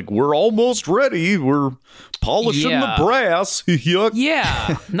business of like, we're almost ready. We're polishing Yeah. the brass. Yuck.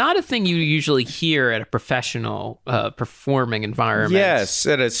 Yeah, not a thing you usually hear at a professional performing environment. Yes,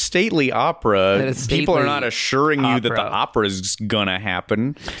 at a stately opera, At a people are stately not assuring you that the opera. opera is gonna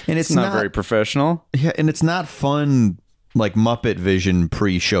happen. And it's it's not not- very professional. Yeah, and it's not fun like Muppet Vision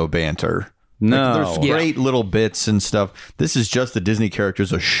pre-show banter. No. Like, there's Yeah. great little bits and stuff. This is just the Disney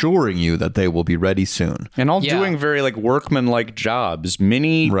characters assuring you that they will be ready soon. And all Yeah. doing very like workman-like jobs.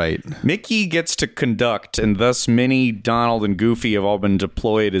 Minnie, Right. Mickey gets to conduct, and thus Minnie, Donald, and Goofy have all been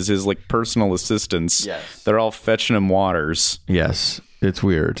deployed as his like personal assistants. Yes. They're all fetching him waters. Yes, it's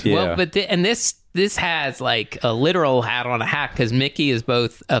weird. Yeah. Well, but and this has like a literal hat on a hat because Mickey is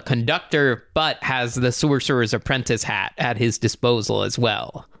both a conductor but has the Sorcerer's Apprentice hat at his disposal as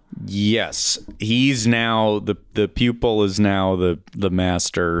well. Yes, he's now the pupil is now the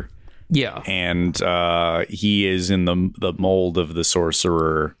master, Yeah. and he is in the mold of the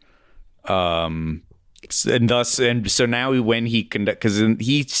sorcerer. And so now when he conduct, because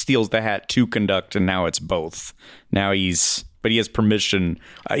he steals the hat to conduct, and now it's both. Now but he has permission.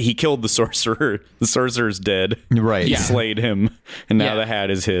 He killed the sorcerer. The sorcerer's dead. Right. He Yeah. slayed him, and now Yeah. the hat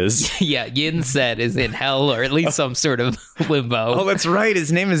is his. Yeah, Yin Said is in hell or at least some sort of limbo. Oh, that's right.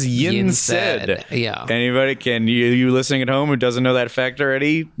 His name is Yin Yin Sid. Sid, yeah. Anybody can you listening at home who doesn't know that fact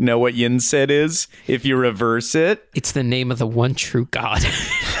already know what Yin Sid is? If you reverse it, It's the name of the one true God.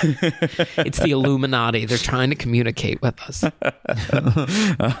 It's the Illuminati. They're trying to communicate with us.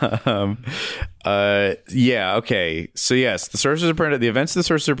 yeah, okay. So yes, the Sorcerer's Apprentice, the events of the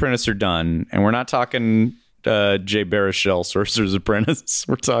Sorcerer's Apprentice are done, and we're not talking Jay Baruchel Sorcerer's Apprentice.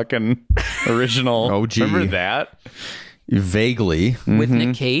 We're talking original. OG. Remember that? Vaguely. With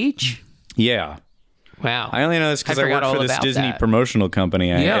Nick Cage? Yeah. Wow. I only know this because I I forgot worked for all this about Disney that. promotional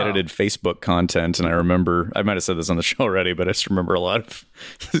company. I Yeah. edited Facebook content, and I remember, I might have said this on the show already, but I just remember a lot of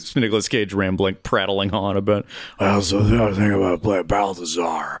Nicolas Cage rambling, prattling on about, well, so the other thing about playing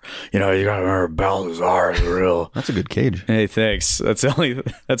Balthazar, you gotta remember Balthazar is real. That's a good Cage. Hey, thanks.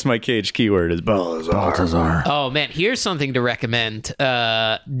 That's my Cage keyword is Balthazar. Oh man, here's something to recommend.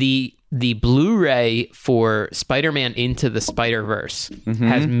 The Blu-ray for Spider-Man Into the Spider-Verse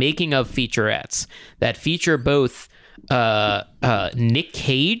has making of featurettes that feature both Nick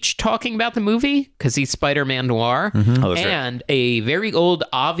Cage talking about the movie because he's Spider-Man Noir, Oh, that's right. and a very old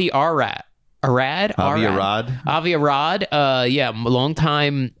Avi Arad. Avi Arad? Avi Arad,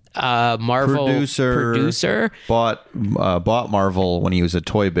 longtime Marvel producer. Bought Marvel when he was at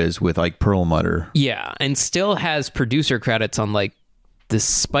Toy Biz with Ike Perlmutter. Yeah, and still has producer credits on like the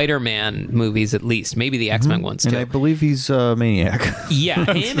Spider-Man movies, at least, maybe the X-Men ones And too. I believe he's a maniac. Yeah,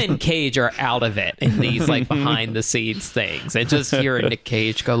 him and Cage are out of it in these like behind the scenes things. And just hearing Nick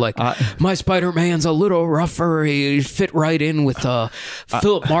Cage go like, my Spider-Man's a little rougher. He fit right in with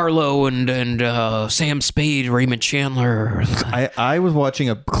Philip Marlowe and Sam Spade, Raymond Chandler. I was watching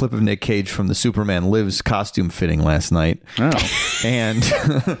a clip of Nick Cage from the Superman Lives costume fitting last night. And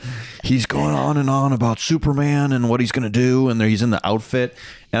he's going on and on about Superman and what he's going to do. And he's in the outfit.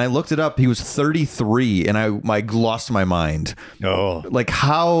 And I looked it up. He was 33, and I lost my mind. Oh, Like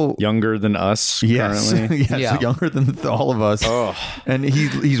how younger than us Yes, currently. yes, Yeah. younger than all of us. Oh. And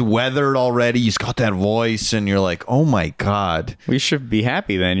he's weathered already. He's got that voice, and you're like, oh my god. We should be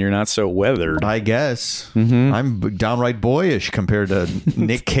happy then. You're not so weathered. I guess I'm downright boyish compared to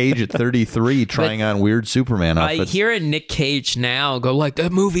Nick Cage at 33 trying on weird Superman I outfits. hear a Nick Cage now go like,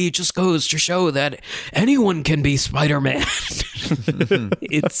 that movie just goes to show that anyone can be Spider-Man.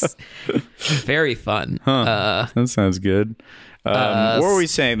 It's very fun. That sounds good. What were we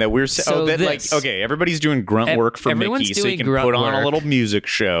saying? That we're so that this- like okay, everybody's doing grunt work for everyone's Mickey, so he doing can grunt put on a work. little music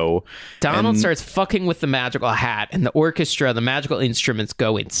show. Donald And- starts fucking with the magical hat, and the orchestra, the magical instruments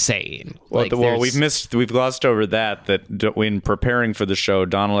go insane. Well, Like, well, there's- we've glossed over that in preparing for the show,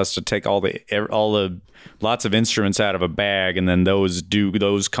 Donald has to take all the lots of instruments out of a bag, and then those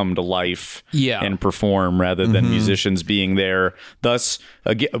come to life, Yeah. and perform rather than musicians being there. Thus,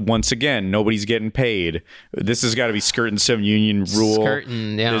 once again, nobody's getting paid. This has got to be skirting some union rule.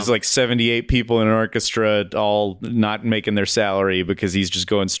 Skirting, yeah. There's like 78 people in an orchestra, all not making their salary because he's just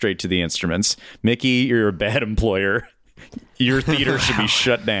going straight to the instruments. Mickey, you're a bad employer. Your theater should be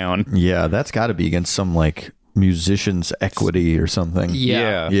shut down. Yeah, that's got to be against some like musicians' equity or something.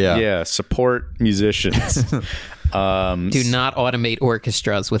 Yeah. Yeah. Support musicians. Do not automate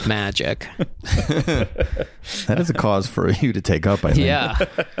orchestras with magic. That is a cause for you to take up, I think. Yeah.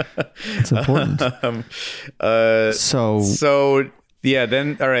 It's important. So yeah,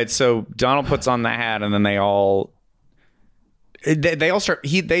 then all right. So Donald puts on the hat, and then they all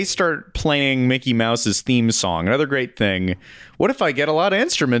start playing Mickey Mouse's theme song. Another great thing. What if I get a lot of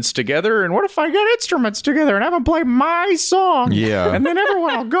instruments together? And what if I get instruments together and have them play my song? Yeah. And then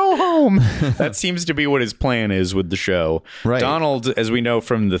everyone will go home. That seems to be what his plan is with the show. Right. Donald, as we know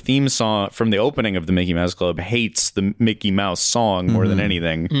from the theme song, from the opening of the Mickey Mouse Club, hates the Mickey Mouse song more than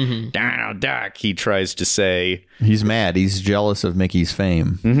anything. Donald Duck, he tries to say. He's mad. He's jealous of Mickey's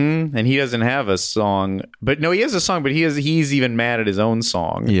fame. And he doesn't have a song. But no, he has a song, but he's even mad at his own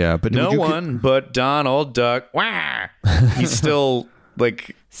song. Yeah, but no would you one but Donald Duck. Wah! He's still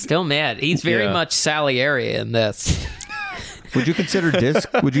like Still mad. He's very Yeah. much Salieri in this. Would you consider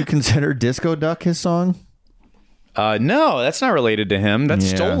Disco Duck his song? no, that's not related to him. That's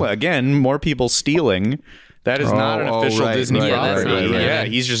Yeah. stolen. Again, more people stealing. That is not an official right, Disney right, property. right, right, Yeah, right.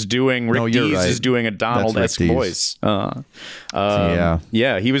 he's just doing No, Rick you're Dees right. is doing a Donald-esque Rick Dees. voice.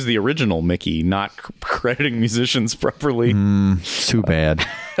 Yeah. He was the original Mickey, not crediting musicians properly. Too bad.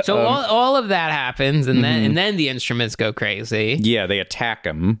 So all of that happens, and then the instruments go crazy. Yeah, they attack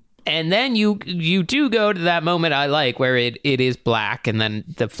him. And then you do go to that moment I like where it is black, and then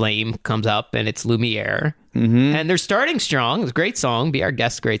the flame comes up, and it's Lumiere. Mm-hmm. And they're starting strong. It's a great song. Be Our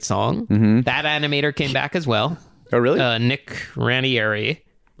Guest, great song. Mm-hmm. That animator came back as well. Oh, really? Nick Ranieri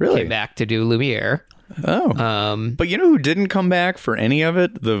Really? came back to do Lumiere. Oh. But you know who didn't come back for any of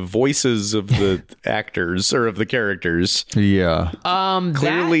it? The voices of the actors or of the characters. Yeah.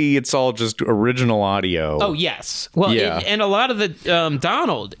 Clearly, it's all just original audio. Oh, yes. Well, Yeah. and a lot of the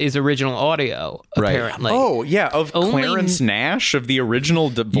Donald is original audio, Right. apparently. Oh, yeah, of Only- Clarence Nash, of the original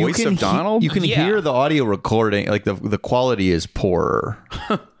voice of Donald. You can Yeah. hear the audio recording, like the quality is poorer.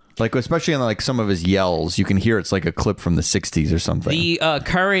 Like especially on like some of his yells, you can hear it's like a clip from the 60s or something. The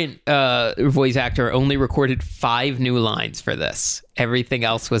current voice actor only recorded 5 new lines for this. Everything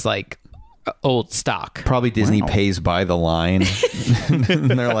else was like old stock. Probably Disney pays by the line. And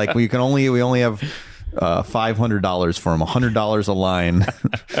they're like, we only have $500 for him, $100 a line.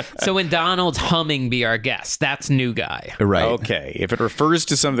 So when Donald's humming Be Our Guest, that's new guy. Right. Okay, if it refers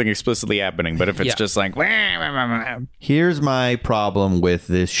to something explicitly happening, but if it's Yeah. just like, wah, wah, wah, wah. Here's my problem with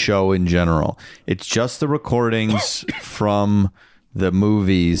this show in general. It's just the recordings from the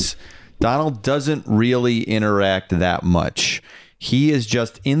movies. Donald doesn't really interact that much. He is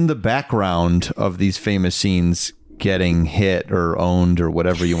just in the background of these famous scenes getting hit or owned or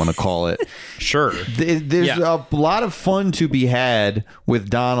whatever you want to call it. Sure. There's a lot of fun to be had with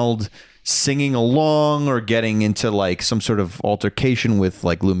Donald singing along or getting into like some sort of altercation with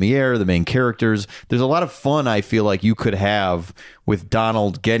like Lumiere, the main characters. There's a lot of fun I feel like you could have with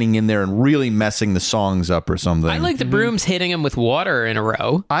Donald getting in there and really messing the songs up or something. I like the brooms hitting him with water in a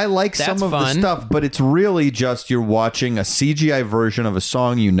row. I like That's some of the fun. stuff, but it's really just you're watching a CGI version of a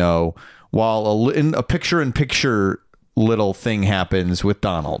song you know, while a picture-in-picture little thing happens with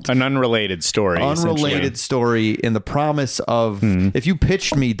Donald. An unrelated story. Unrelated story in the promise of if you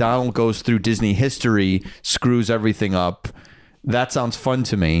pitched me Donald goes through Disney history, screws everything up, that sounds fun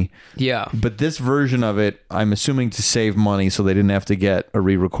to me. Yeah. But this version of it, I'm assuming to save money so they didn't have to get a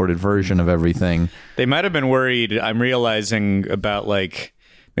re-recorded version of everything. They might have been worried, I'm realizing, about like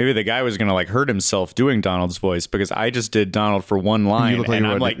maybe the guy was gonna like hurt himself doing Donald's voice, because I just did Donald for one line, look like and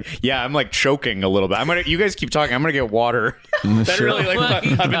you're I'm ready. like, I'm like choking a little bit. You guys keep talking. I'm gonna get water. That Sure. really I've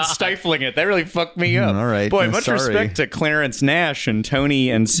been God. stifling it. That really fucked me up. all right. boy. I'm Much sorry. respect to Clarence Nash and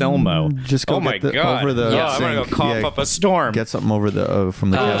Tony Anselmo. Just go oh my get god, over the I'm gonna go sink. cough Yeah. up a storm. Get something over the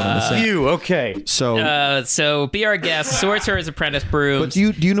from the cabin in the sink. You okay? So, So be our guest. Sorcerer's Apprentice Brooms. but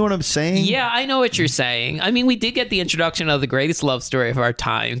do you know what I'm saying? Yeah, I know what you're saying. I mean, we did get the introduction of the greatest love story of our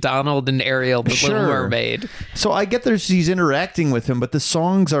time, Donald and Ariel, the Sure. Little Mermaid. So I get he's interacting with him, but the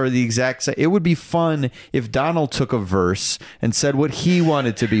songs are the exact same. It would be fun if Donald took a verse and said what he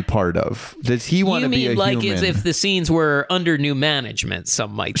wanted to be part of. Does he want You to be a mean like human? as if the scenes were under new management,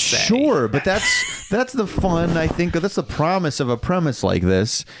 some might say. Sure, but that's the fun. I think that's the promise of a premise like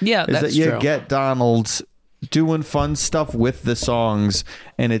this. Yeah, is that's that you true. get Donald doing fun stuff with the songs,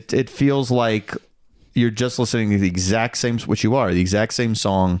 and it feels like you're just listening to the exact same, which you are, the exact same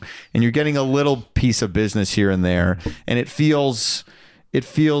song, and you're getting a little piece of business here and there, and it feels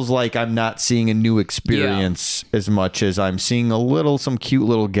like I'm not seeing a new experience as much as I'm seeing some cute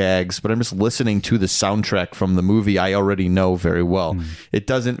little gags, but I'm just listening to the soundtrack from the movie I already know very well. It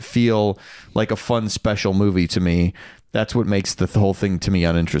doesn't feel like a fun special movie to me. That's what makes the whole thing to me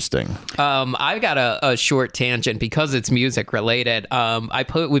uninteresting. I've got a short tangent because it's music related.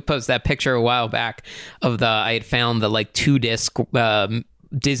 We posted that picture a while back of I had found the like 2-disc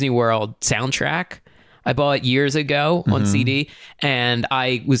Disney World soundtrack. I bought it years ago on CD, and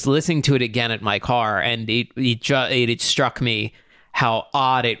I was listening to it again at my car, and it struck me how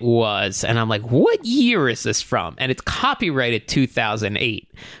odd it was. And I'm like, what year is this from? And it's copyrighted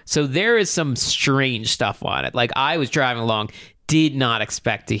 2008. So there is some strange stuff on it. Like, I was driving along, did not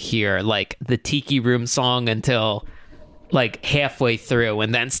expect to hear like the Tiki Room song until like halfway through,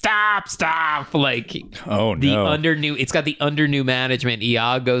 and then stop, like Oh, the no. it's got the under new management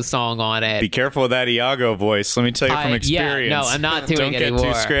Iago song on it. Be careful of that Iago voice. Let me tell you from Yeah, experience. no, I'm not doing Don't it get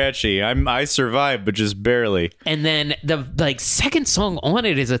anymore. too scratchy. I survived, but just barely. And then the like second song on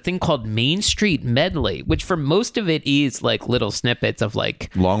it is a thing called Main Street Medley, which for most of it is like little snippets of like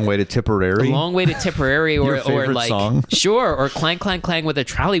Long Way to Tipperary. Long Way to Tipperary or favorite like song? Sure, or Clang Clang Clang with a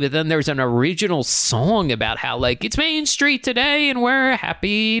trolley. But then there's an original song about how like it's Main Street today and we're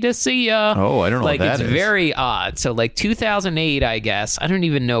happy to see ya. Oh, I don't know like what that it's is. very odd. So like 2008, I guess. I don't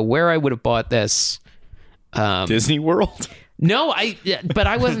even know where I would have bought this. Disney World? No, but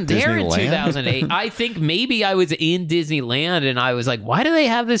I wasn't there in Disneyland? 2008. I think maybe I was in Disneyland and I was like, why do they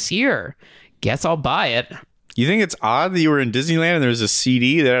have this here? Guess I'll buy it. You think it's odd that you were in Disneyland and there's a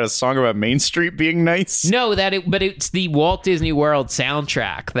CD that had a song about Main Street being nice? No, but it's the Walt Disney World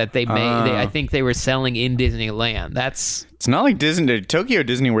soundtrack that they made. I think they were selling in Disneyland. It's not like Tokyo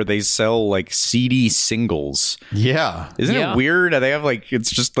Disney where they sell like CD singles. Yeah. Isn't Yeah. it weird? They have like, it's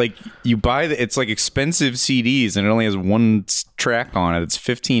just like you buy it's like expensive CDs and it only has one track on it. It's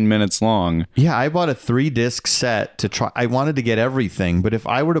 15 minutes long. Yeah, I bought a 3-disc set to try. I wanted to get everything, but if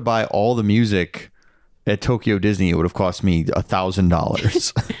I were to buy all the music at Tokyo Disney, it would have cost me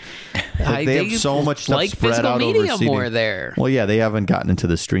 $1,000. They have so much stuff like spread physical out media over CD. more there. Well, yeah, they haven't gotten into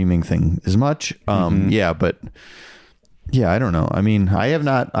the streaming thing as much. Yeah, but yeah, I don't know. I mean, I have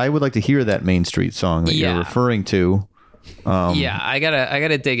not. I would like to hear that Main Street song that Yeah. you're referring to. Yeah, I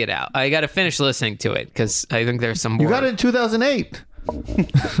gotta dig it out. I gotta finish listening to it because I think there's some more. You got it in 2008.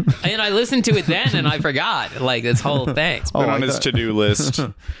 And I listened to it then and I forgot like this whole thing. Put I on his thought- to-do list.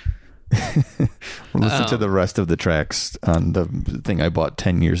 Listen to the rest of the tracks on the thing I bought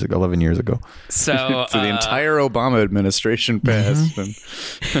 11 years ago. So So the entire Obama administration passed.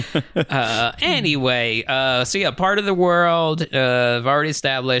 anyway, so yeah, part of the world. I've already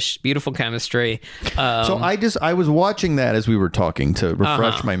established beautiful chemistry. So I was watching that as we were talking to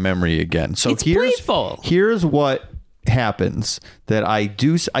refresh my memory again. So It's playful. Here's what happens that I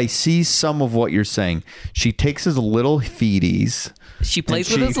see some of what you're saying. She takes his little feeties. She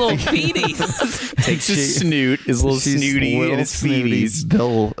plays and with his she- little feeties. Takes his snoot, his little She's snooty, little and his snooty feeties.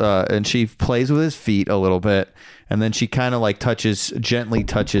 Bill, and she plays with his feet a little bit, and then she kind of like gently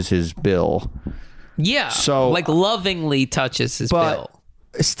touches his bill. Yeah, So- like lovingly touches his But bill.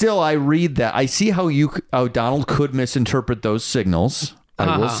 still, I read that. I see how Donald could misinterpret those signals.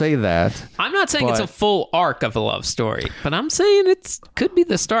 I will say that. I'm not saying it's a but- full arc of a love story, but I'm saying it could be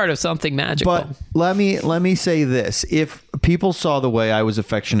the start of something magical. But let me say this: if people saw the way I was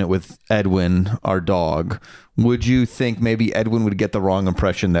affectionate with Edwin, our dog, would you think maybe Edwin would get the wrong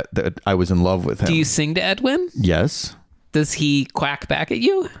impression that I was in love with him? Do you sing to Edwin? Yes. Does he quack back at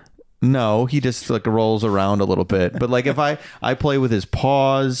you? No, he just like rolls around a little bit. But like if I play with his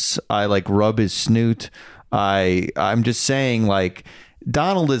paws, I like rub his snoot. I'm just saying like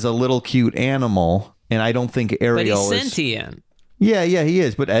Donald is a little cute animal, and I don't think But Ariel he's is. sentient. Yeah, he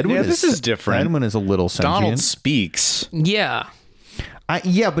is. But Edwin Yeah, is. this is different. Edwin is a little sentient. Donald speaks. Yeah.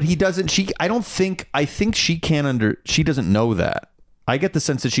 But he doesn't. I think she can't she doesn't know that. I get the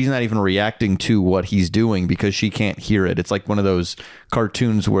sense that she's not even reacting to what he's doing because she can't hear it. It's like one of those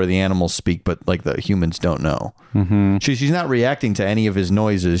cartoons where the animals speak, but like the humans don't know. Mm-hmm. She's not reacting to any of his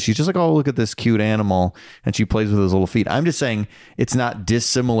noises. She's just like, oh, look at this cute animal. And she plays with his little feet. I'm just saying it's not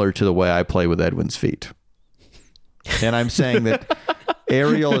dissimilar to the way I play with Edwin's feet. And I'm saying that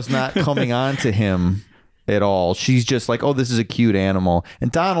Ariel is not coming on to him at all. She's just like, oh, this is a cute animal.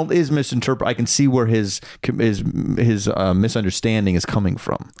 And Donald is misinterpreted. I can see where his misunderstanding is coming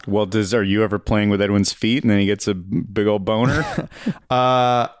from. Well, are you ever playing with Edwin's feet and then he gets a big old boner?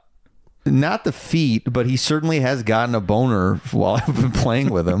 Not the feet, but he certainly has gotten a boner while I've been playing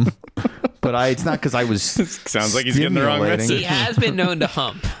with him. But it's not because I was. Sounds like he's getting the wrong stimulating. message. He has been known to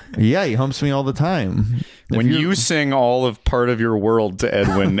hump. Yeah, he humps me all the time. When you sing all of Part of Your World to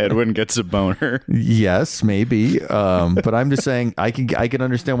Edwin, Edwin gets a boner. Yes, maybe. But I'm just saying I can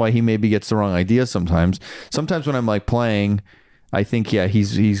understand why he maybe gets the wrong idea sometimes. Sometimes when I'm like playing, I think,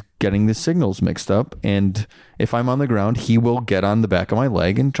 he's getting the signals mixed up. And if I'm on the ground, he will get on the back of my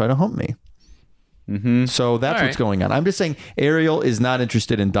leg and try to hump me. Mm-hmm. So that's All what's right. going on. I'm just saying Ariel is not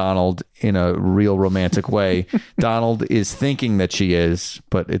interested in Donald in a real romantic way. Donald is thinking that she is,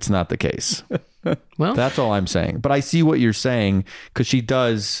 but it's not the case. Well, That's all I'm saying. But I see what you're saying because she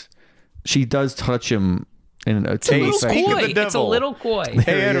does touch him in a it's a little Speak of coy. the It's a devil. little coy. Hey,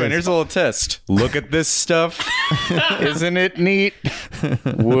 he Edwin, is. here's a little test. Look at this stuff. Isn't it neat?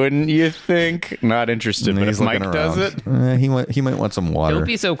 Wouldn't you think? Not interested, And but he's if Mike looking does around. it, He might want some water. Don't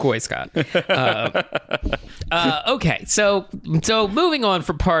be so coy, Scott. Okay, so moving on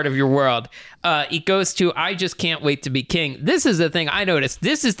from Part of Your World, it goes to I Just Can't Wait to Be King. This is the thing I noticed.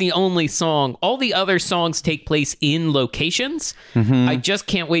 This is the only song. All the other songs take place in locations. I Just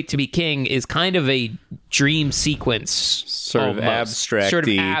Can't Wait to Be King is kind of a dream sequence. Sort of abstract-y. Sort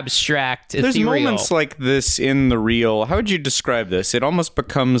of abstract, there's ethereal. moments like this in the real. How would you describe this? It almost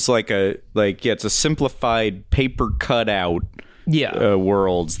becomes it's a simplified paper cutout.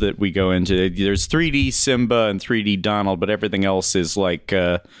 Worlds that we go into. There's 3D Simba and 3D Donald, but everything else is like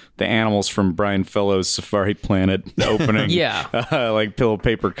the animals from Brian Fellows' Safari Planet opening. Like pillow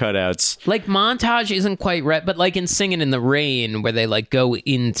paper cutouts. Like Montage isn't quite right, but like in Singing in the Rain, where they like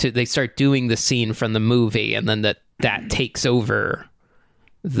they start doing the scene from the movie, and then that takes over.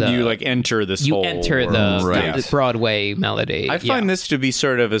 You like enter this whole enter world. the Broadway melody. I find this to be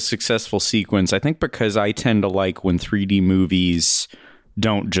sort of a successful sequence. I think because I tend to like when 3D movies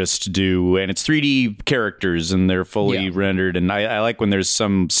don't just do, and it's 3D characters and they're fully rendered. And I like when there's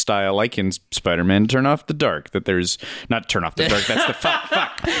some style, like in Spider-Man, turn off the dark. That there's not turn off the dark. That's the fuck.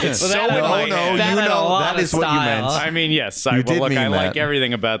 It's so in my head. that is what you meant. I mean, yes. You did mean I that. like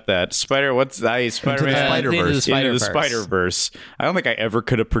everything about that. Spider-Man. Spider-Verse. Into the Spider-Verse. I don't think I ever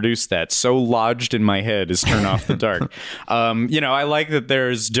could have produced that. So lodged in my head is turn off the dark. I like that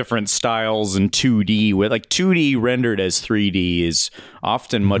there's different styles in 2D. With like 2D rendered as 3D is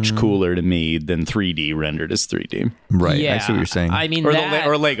often much cooler to me than 3D rendered as 3D. Right. Yeah. I see what you're saying. I mean,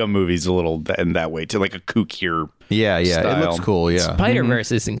 Or Lego movies a little in that way too, like a kookier. Yeah. style. It looks cool. Yeah.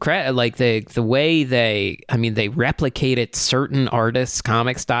 Spider-Verse is incredible. Like the way they replicated certain artists'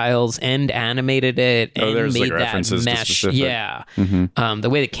 comic styles and animated it and there's, made like, that references to mesh. specific. Yeah. The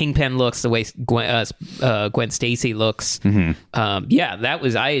way that Kingpin looks, the way Gwen Stacy looks. I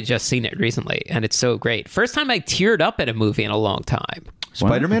had just seen it recently, and it's so great. First time I teared up at a movie in a long time.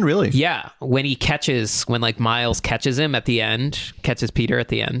 Spider-Man, really? Yeah, when like Miles catches him at the end, catches Peter at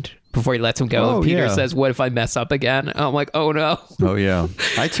the end before he lets him go. Oh, and Peter yeah. says, "What if I mess up again?" And I'm like, "Oh no." Oh, yeah.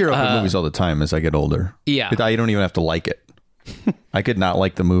 I tear up at movies all the time as I get older. Yeah. I don't even have to like it. I could not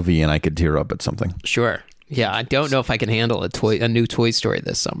like the movie and I could tear up at something. Sure. Yeah, I don't know if I can handle a new Toy Story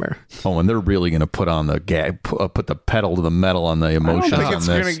this summer. Oh, and they're really going to put on the put the pedal to the metal on the I emotions don't think on it's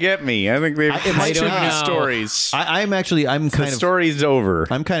this. going to get me. I think they've it might too many not. stories. I'm The kind of story's over.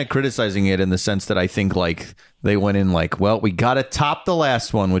 I'm kind of criticizing it in the sense that I think like they went in like, well, we got to top the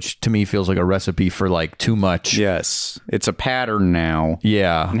last one, which to me feels like a recipe for like too much. Yes, it's a pattern now.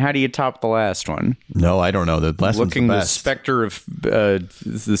 Yeah. And how do you top the last one? No, I don't know. The last Looking one's the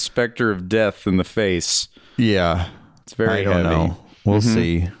specter of death in the face. Yeah. It's very I don't heavy. know. We'll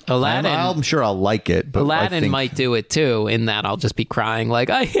see. Aladdin- I'm sure I'll like it, but I Aladdin think, might do it too, in that I'll just be crying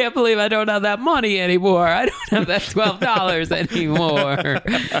like, I can't believe I don't have that money anymore. I don't have that $12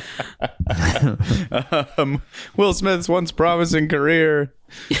 anymore. Will Smith's once promising career.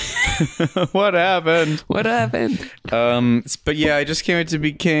 What happened? What happened? But yeah, I just can't wait to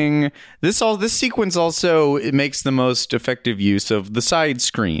be king. This sequence also, it makes the most effective use of the side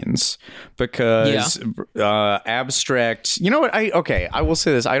screens because abstract. You know what? I will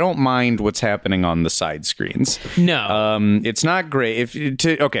say this. I don't mind what's happening on the side screens. No, it's not great.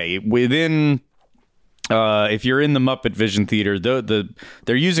 If you're in the Muppet Vision Theater,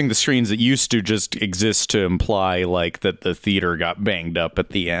 they're using the screens that used to just exist to imply like that the theater got banged up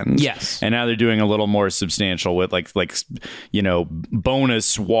at the end. Yes, and now they're doing a little more substantial with like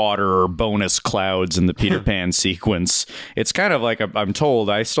bonus water or bonus clouds in the Peter Pan sequence. It's kind of like I'm told,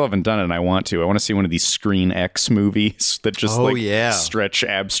 I still haven't done it, and I want to see one of these Screen X movies that just stretch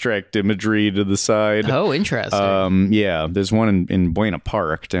abstract imagery to the side. Oh, interesting. Yeah, there's one in Buena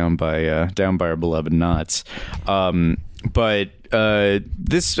Park down by our beloved Knott's. But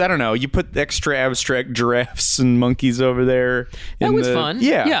this, I don't know, you put extra abstract giraffes and monkeys over there. That was fun.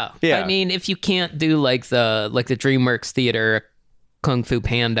 Yeah. I mean, if you can't do like the DreamWorks Theater Kung Fu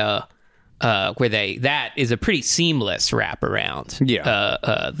Panda, where that is a pretty seamless wraparound.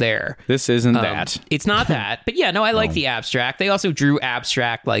 There. This isn't that. It's not that. But yeah, no, I like the abstract. They also drew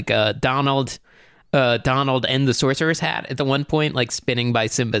abstract like Donald and the Sorcerer's Hat at the one point, like spinning by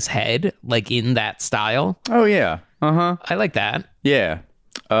Simba's head, like in that style. Oh yeah. I like that. Yeah.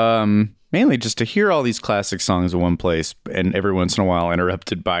 Mainly just to hear all these classic songs in one place, and every once in a while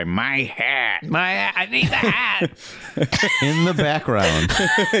interrupted by my hat. I need the hat. In the background.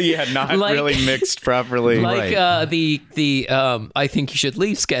 Yeah, not really mixed properly. Like the I think you should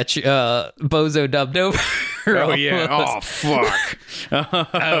leave sketch Bozo dubbed over. Oh yeah. Oh fuck.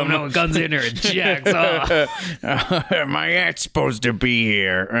 I don't know. Guns in her and jacks off. My hat's supposed to be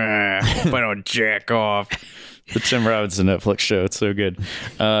here. But I'll jack off. The Tim Robinson Netflix show. It's so good.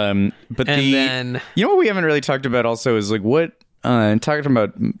 But then, you know what we haven't really talked about also is like what talking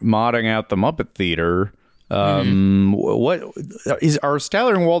about modding out the Muppet Theater. What are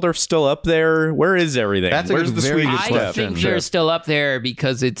Statler and Waldorf still up there? Where is everything? Where's the very good question. I think they're still up there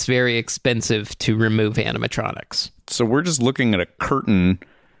because it's very expensive to remove animatronics. So we're just looking at a curtain.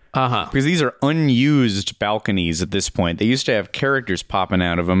 Because these are unused balconies at this point. They used to have characters popping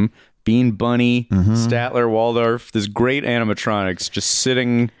out of them. Bean Bunny, Statler, Waldorf, this great animatronics just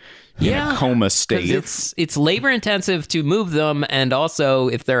sitting in a coma state. It's labor intensive to move them, and also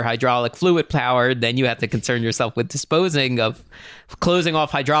if they're hydraulic fluid powered, then you have to concern yourself with closing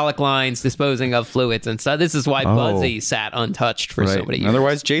off hydraulic lines, disposing of fluids, and so this is why Buzzy sat untouched for so many years.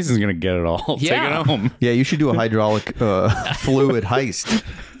 Otherwise, Jason's gonna get it all. Take it home. Yeah, you should do a hydraulic fluid heist.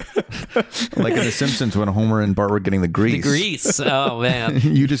 Like in The Simpsons when Homer and Bart were getting the grease. Oh, man.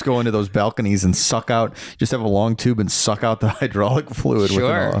 You just go into those balconies and just have a long tube and suck out the hydraulic fluid with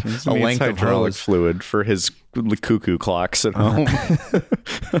a length of hydraulic hose. fluid for his cuckoo clocks at home.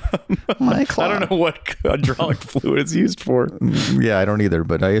 My clock. I don't know what hydraulic fluid is used for. Yeah, I don't either,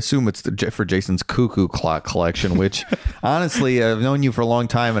 but I assume it's for Jason's cuckoo clock collection, which honestly, I've known you for a long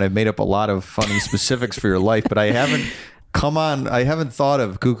time and I've made up a lot of funny specifics for your life, but I haven't thought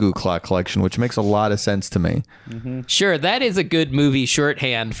of Cuckoo Clock Collection, which makes a lot of sense to me. Sure, that is a good movie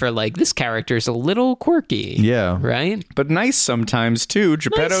shorthand for like, this character's a little quirky. Yeah. Right? But nice sometimes too.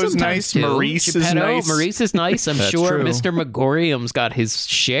 Geppetto's nice. Maurice is nice. Maurice is nice. I'm sure true. Mr. Megorium's got his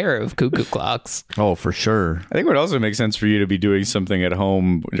share of cuckoo clocks. Oh, for sure. I think it would also make sense for you to be doing something at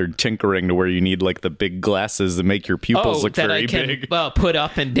home or tinkering to where you need like the big glasses that make your pupils look very big. Put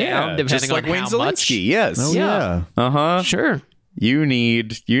up and down depending just like on Wayne how much. Zielinski. Yes. Oh, yeah. Sure. You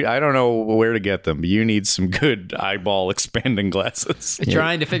I don't know where to get them, but you need some good eyeball expanding glasses.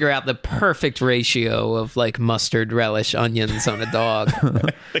 Trying to figure out the perfect ratio of like mustard, relish, onions on a dog.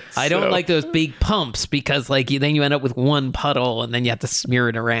 I don't like those big pumps because like then you end up with one puddle and then you have to smear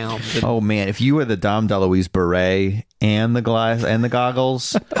it around. Oh man, if you were the Dom DeLuise beret and the glass and the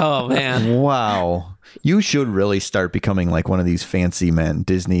goggles. Oh man. Wow. You should really start becoming like one of these fancy men,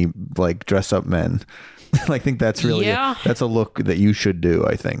 Disney like dress up men. I think that's really that's a look that you should do,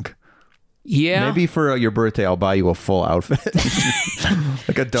 I think. Yeah. Maybe for your birthday, I'll buy you a full outfit.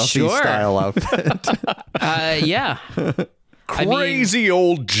 Like a Duffy style outfit. Yeah. Crazy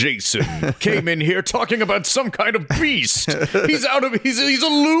old Jason came in here talking about some kind of beast. He's a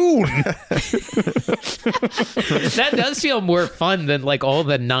loon. That does feel more fun than like all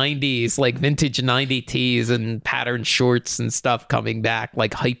the 90s, like vintage 90 tees and patterned shorts and stuff coming back,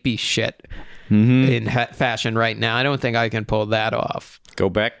 like hypey shit. In fashion right now. I don't think I can pull that off. Go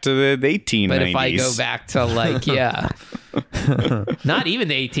back to the 1890s. But if I go back to like, not even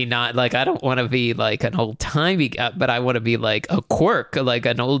the 1890s, like I don't want to be like an old timey, but I want to be like a quirk, like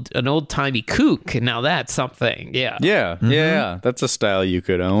an old timey kook. Now that's something. Yeah. Yeah. Yeah. That's a style you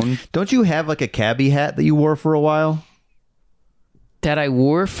could own. Don't you have like a cabbie hat that you wore for a while? That I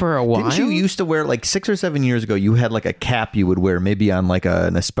wore for a while. Didn't you used to wear, like 6 or 7 years ago, you had like a cap you would wear maybe on like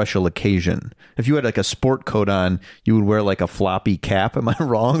a special occasion. If you had like a sport coat on, you would wear like a floppy cap. Am I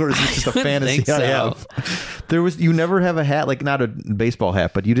wrong? Or is this just a fantasy I have? You never have a hat, like not a baseball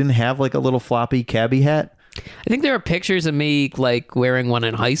hat, but you didn't have like a little floppy cabbie hat? I think there are pictures of me like wearing one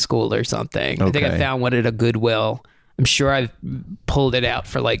in high school or something. I think I found one at a Goodwill. I'm sure I've pulled it out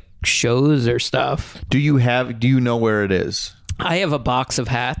for like shows or stuff. Do you know where it is? I have a box of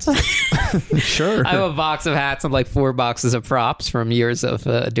hats. Sure. I have a box of hats and like 4 boxes of props from years of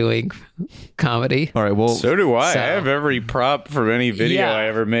doing comedy. All right. Well, so do I. I have every prop from any video I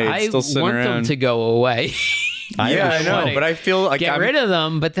ever made still sitting around. I want them to go away. I know, but I feel like get rid of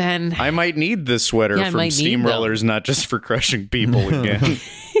them. But then I might need the sweater from Steamrollers, not just for crushing people again.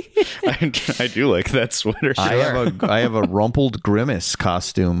 I do like that sweater. Sure. I have a rumpled Grimace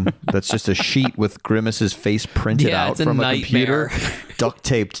costume that's just a sheet with Grimace's face printed out from a computer, duct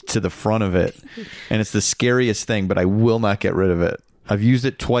taped to the front of it, and it's the scariest thing. But I will not get rid of it. I've used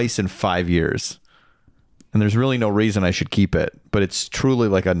it twice in 5 years, and there's really no reason I should keep it. But it's truly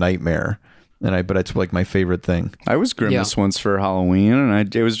like a nightmare. But it's like my favorite thing. I was Grimace once for Halloween, and I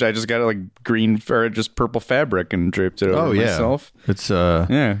just got like green or just purple fabric and draped it over myself. It's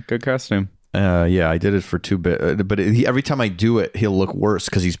good costume. I did it for 2 bit, but every time I do it, he'll look worse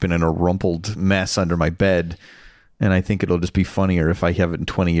because he's been in a rumpled mess under my bed, and I think it'll just be funnier if I have it in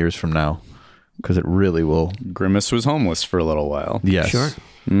 20 years from now, because it really will. Grimace was homeless for a little while. Yes, sure.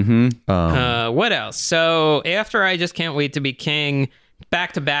 Mm-hmm. What else? So after I Just Can't Wait to Be King.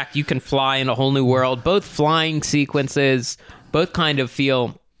 Back to back, You Can Fly in a Whole New World. Both flying sequences, both kind of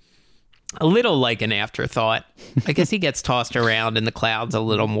feel a little like an afterthought. I guess he gets tossed around in the clouds a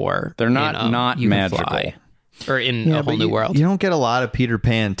little more. They're not You magical. Can Fly, or in A Whole New World. You don't get a lot of Peter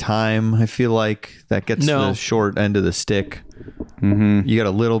Pan time. I feel like that gets the short end of the stick. Mm-hmm. You get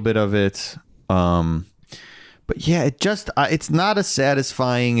a little bit of it. But yeah, it's not a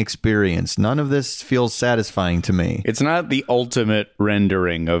satisfying experience. None of this feels satifying to me. It's not the ultimate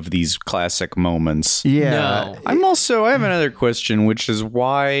rendering of these classic moments. Yeah. No. I have another question, which is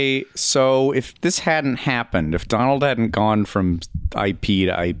why, so if this hadn't happened, if Donald hadn't gone from IP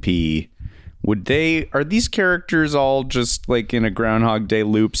to IP, are these characters all just like in a Groundhog Day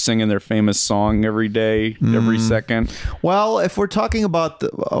loop singing their famous song every day, every second? Well, if we're talking about the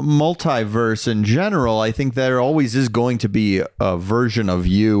multiverse in general, I think there always is going to be a version of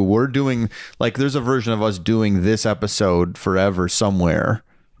you. We're doing, like, there's a version of us doing this episode forever somewhere.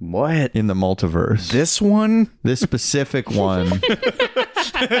 What? In the multiverse. This one? This specific one.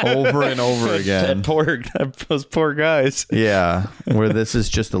 Over and over again. Those poor guys. Yeah. Where this is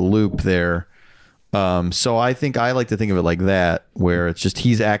just a loop there. So I think I like to think of it like that, where it's just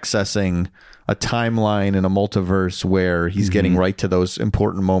he's accessing a timeline in a multiverse where he's getting right to those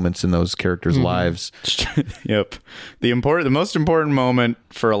important moments in those characters' lives. Yep. The most important moment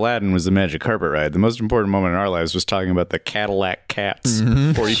for Aladdin was the magic carpet ride. The most important moment in our lives was talking about the Cadillac Cats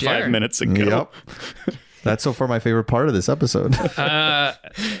 45 minutes ago. Yep. That's so far my favorite part of this episode.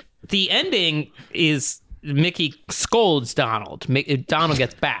 The ending is Mickey scolds Donald. Donald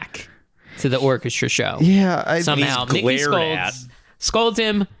gets back to the orchestra show. Yeah. Somehow Mickey scolds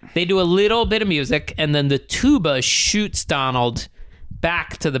him. They do a little bit of music, and then the tuba shoots Donald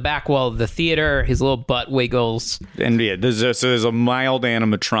back to the back wall of the theater. His little butt wiggles. And yeah, there's a mild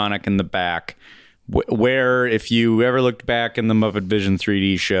animatronic in the back where if you ever looked back in the Muppet Vision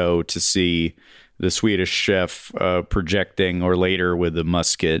 3D show to see the Swedish chef projecting, or later with a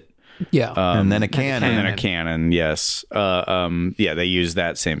musket. Yeah. And then a cannon. And then a cannon, yes. They use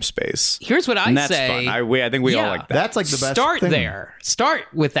that same space. Here's what I and that's say. Fun. I think we all like that. That's like the best Start thing. there. Start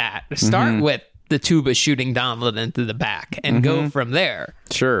with that. Start with the tuba shooting Donald into the back and go from there.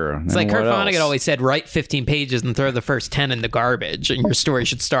 Sure. It's like Kurt Vonnegut always said, write 15 pages and throw the first 10 in the garbage, and your story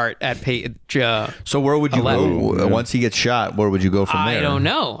should start at page So where would you 11. go? Once he gets shot, where would you go from there? I don't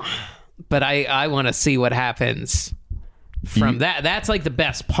know. But I want to see what happens from that. That's like the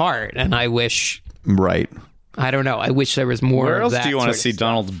best part, and I wish... Right. I don't know. I wish there was more Where of that. else do you want to see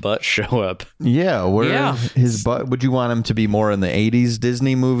Donald's butt show up? Yeah, his butt... Would you want him to be more in the 80s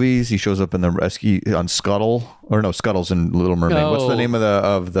Disney movies? He shows up in the rescue... on Scuttle? Or no, Scuttle's in Little Mermaid. What's the name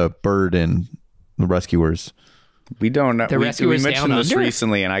of the bird in The Rescuers? We don't know. The We Rescuers mentioned Down this Under?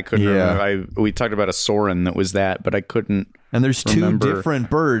 recently, and I couldn't remember. We talked about a Soren that was that, but I couldn't. And there's two remember. different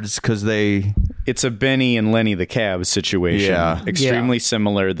birds because they. It's a Benny and Lenny the Cab situation. Yeah. Extremely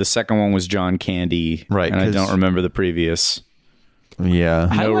similar. The second one was John Candy. Right, And I 'cause- don't remember the previous. Yeah.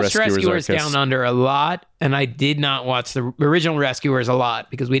 I No watched Rescuers Rescuers Arcus. Down Under a lot, and I did not watch the original Rescuers a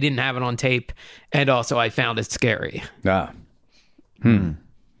lot because we didn't have it on tape, and also I found it scary. Ah.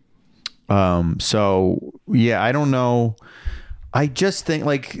 So yeah, I don't know. I just think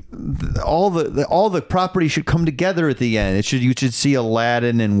like all the property should come together at the end. You should see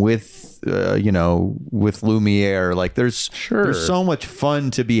Aladdin and with Lumiere. Like there's so much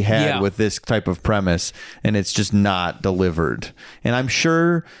fun to be had with this type of premise, and it's just not delivered. And I'm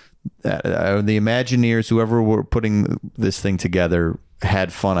sure the Imagineers, whoever were putting this thing together,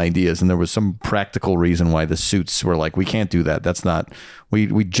 had fun ideas, and there was some practical reason why the suits were like, we can't do that. That's not.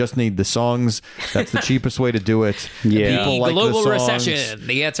 We just need the songs. That's the cheapest way to do it. Yeah. People The like global the songs. recession.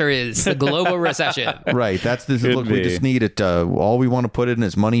 The answer is the global recession. Right. That's the look. be. We just need it. All we want to put in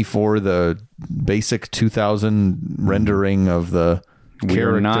is money for the basic 2000 rendering of the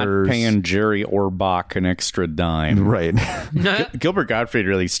We're not characters. paying Jerry Orbach an extra dime. Right. Gilbert Gottfried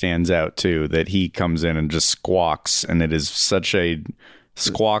really stands out too, that he comes in and just squawks, and it is such a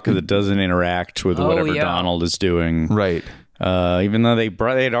squawk that doesn't interact with whatever Donald is doing. Right. Even though they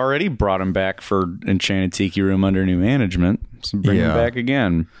had already brought him back for Enchanted Tiki Room under new management, so bring him back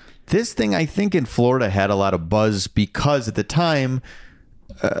again. This thing, I think, in Florida had a lot of buzz because at the time,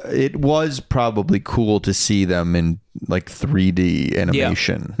 it was probably cool to see them in like 3D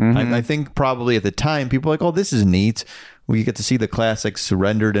animation. I think probably at the time, people were like, oh, this is neat. We get to see the classics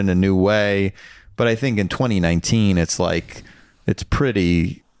rendered in a new way. But I think in 2019, it's like, it's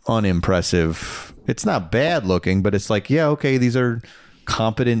pretty unimpressive. It's not bad looking, but it's like, yeah, okay, these are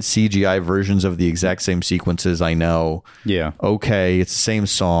competent CGI versions of the exact same sequences I know. Yeah. Okay, it's the same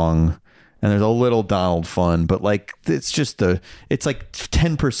song, and there's a little Donald fun, but like it's just it's like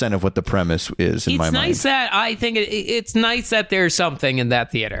 10% of what the premise is in my It's mind. nice that I think it's nice that there's something in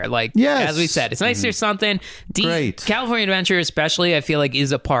that theater. Like, Yes. as we said, it's nice there's something. Great. California Adventure, especially, I feel like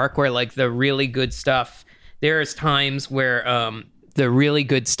is a park where like the really good stuff. There's times where the really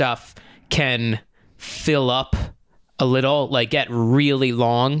good stuff can fill up a little, like get really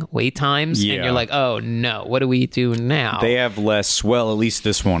long wait times, and Yeah. you're like, oh no, what do we do now? They have less. Well, at least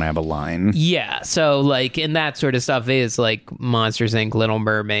this won't have a line. Yeah, so like, and that sort of stuff is like Monsters Inc., Little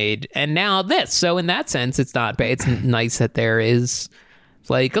Mermaid, and now this. So in that sense, it's not bad. It's nice that there is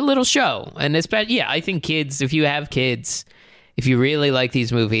like a little show, and especially, I think kids, if you have kids, if you really like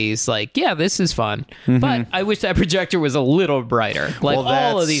these movies, like, yeah, this is fun. But I wish that projector was a little brighter. Like, Well,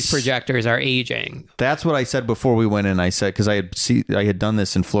 all of that's- these projectors are aging. That's what I said before we went in. I said, because I had done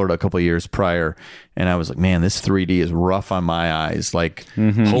this in Florida a couple of years prior, and I was like, man, this 3D is rough on my eyes. Like,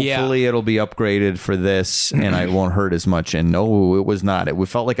 hopefully it'll be upgraded for this, and it won't hurt as much. And no, it was not. It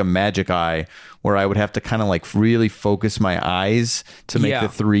felt like a magic eye, where I would have to kind of like really focus my eyes to make the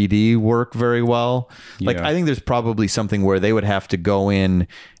 3D work very well. Like, Yeah. I think there's probably something where they would have to go in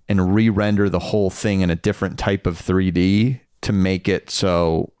and re-render the whole thing in a different type of 3D to make it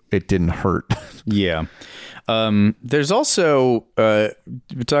so it didn't hurt. Yeah. There's also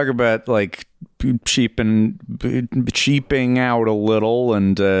we talk about like cheaping out a little,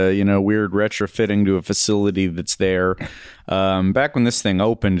 and weird retrofitting to a facility that's there. Back when this thing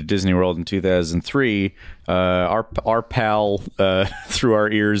opened at Disney World in 2003, our pal through our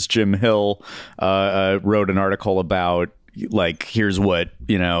ears, Jim Hill, wrote an article about like, here's what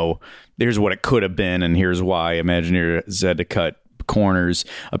it could have been, and here's why Imagineers had to cut corners.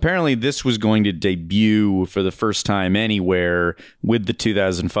 Apparently this was going to debut for the first time anywhere with the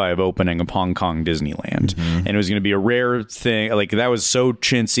 2005 opening of Hong Kong Disneyland. And it was going to be a rare thing. Like, that was so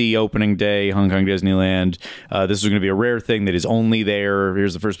chintzy opening day, Hong Kong Disneyland. This was going to be a rare thing that is only there.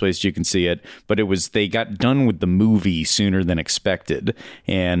 Here's the first place you can see it. But they got done with the movie sooner than expected.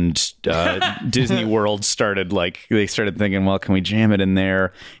 And Disney World started thinking, well, can we jam it in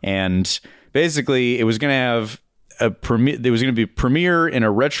there? And basically it was going to have there was going to be a premiere in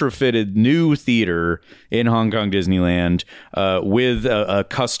a retrofitted new theater in Hong Kong Disneyland with a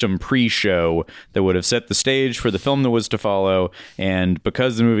custom pre-show that would have set the stage for the film that was to follow. And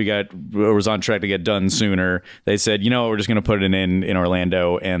because the movie was on track to get done sooner, they said, we're just going to put it in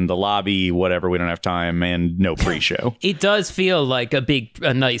Orlando, and the lobby, whatever, we don't have time, and no pre-show. It does feel like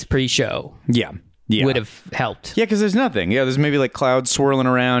a nice pre-show. Yeah. would have helped. Yeah, because there's nothing. Yeah, there's maybe like clouds swirling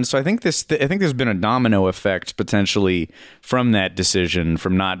around. So I think I think there's been a domino effect potentially from that decision,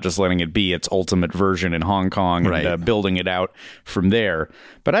 from not just letting it be its ultimate version in Hong Kong and building it out from there.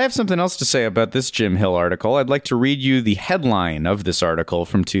 But I have something else to say about this Jim Hill article. I'd like to read you the headline of this article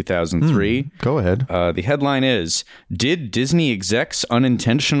from 2003. Go ahead. The headline is, "Did Disney execs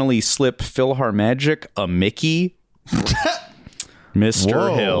unintentionally slip PhilharMagic a Mickey?"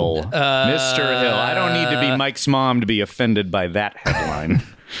 Mr. Hill. Mr. Hill. I don't need to be Mike's mom to be offended by that headline.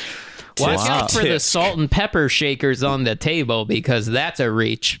 Watch out for the salt and pepper shakers on the table, because that's a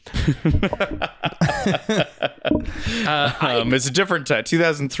reach. It's a different time.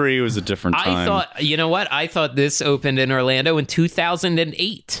 2003 was a different time. I thought this opened in Orlando in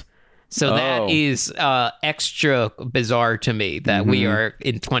 2008. So that is extra bizarre to me that we are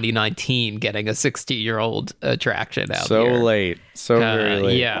in 2019 getting a 60-year-old attraction out so here. Late. So very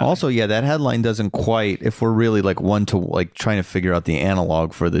late. Yeah. Also, that headline doesn't quite, if we're really like one to like trying to figure out the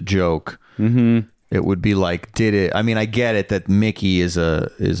analog for the joke, it would be like, did it? I mean, I get it that Mickey is a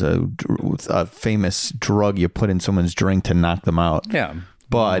famous drug you put in someone's drink to knock them out. Yeah.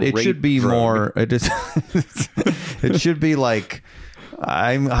 But it should be more, it should be like,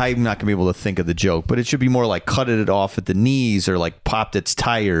 I'm not going to be able to think of the joke, but it should be more like cut it off at the knees or like popped its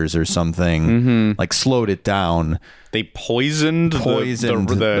tires or something, like slowed it down. They poisoned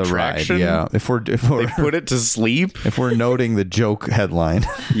the attraction. Ride. Yeah, if we're they put it to sleep. If we're noting the joke headline,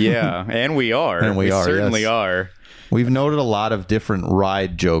 yeah, and we are, we certainly are. We've noted a lot of different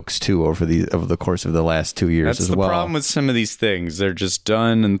ride jokes too over the course of the last 2 years. That's the problem with some of these things; they're just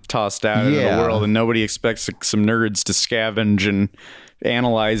done and tossed out into the world, and nobody expects some nerds to scavenge and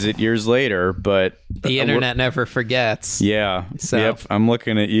analyze it years later. But the internet never forgets. Yeah. So. Yep. I'm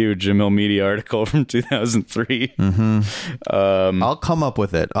looking at you, Jim Hill Media article from 2003. I'll come up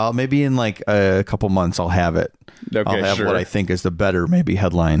with it. Maybe in like a couple months I'll have it. Okay, I'll have what I think is the better maybe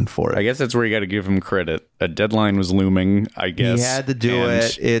headline for it. I guess that's where you got to give him credit. A deadline was looming, I guess. He had to do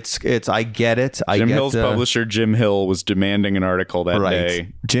it. It's I get it. Jim Hill's publisher, Jim Hill, was demanding an article that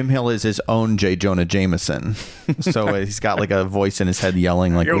day. Jim Hill is his own J. Jonah Jameson. So he's got like a voice in his head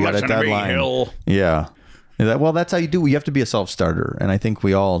yelling like, we got a deadline. Me, Hill. Yeah. Well, that's how you do. You have to be a self-starter. And I think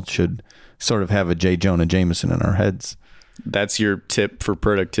we all should sort of have a J. Jonah Jameson in our heads. That's your tip for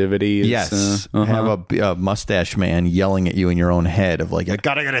productivity? Yes. Have a mustache man yelling at you in your own head of like, I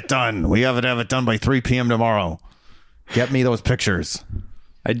gotta get it done. We have to have it done by 3 p.m. tomorrow. Get me those pictures.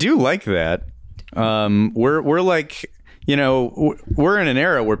 I do like that. We're like, we're in an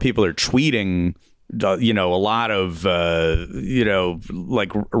era where people are tweeting a lot of like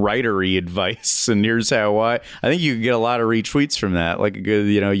writery advice, and here's how I think you could get a lot of retweets from that, like a good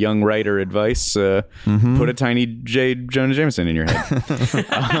young writer advice. Put a tiny J. Jonah Jameson in your head.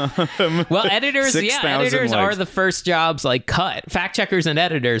 Well, editors are the first jobs, like fact checkers and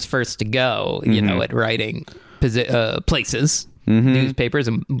editors first to go at writing places. Newspapers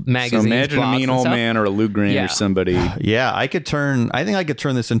and magazines. So imagine a Mean Old Man or a Lou Grant or somebody. Yeah, I think I could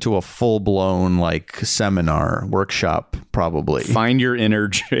turn this into a full-blown like seminar workshop, probably. Find your inner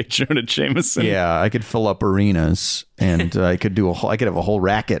J. Jonah Jameson. Yeah, I could fill up arenas, and I could have a whole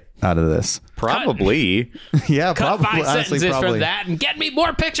racket out of this. Probably. Yeah, Cut probably. 5 sentences from that and get me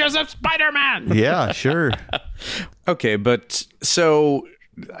more pictures of Spider-Man. Yeah, sure. Okay, but so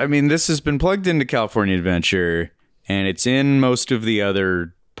I mean, this has been plugged into California Adventure. And it's in most of the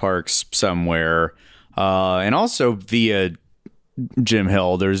other parks somewhere. And also via Jim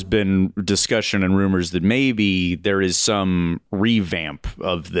Hill, there's been discussion and rumors that maybe there is some revamp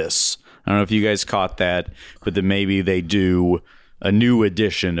of this. I don't know if you guys caught that, but that maybe they do a new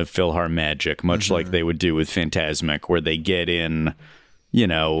edition of PhilharMagic, much like they would do with Fantasmic, where they get in,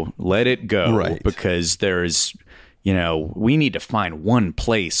 let it go. Right. Because there's... we need to find one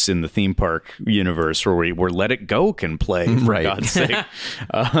place in the theme park universe where Let It Go can play, for God's sake.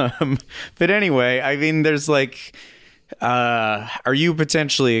 But anyway, I mean, there's like, are you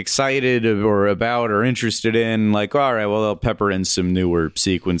potentially excited or about or interested in like, all right, well, they'll pepper in some newer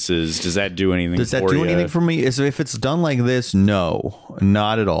sequences. Does that do anything for you? Does that do anything for me? If it's done like this, no,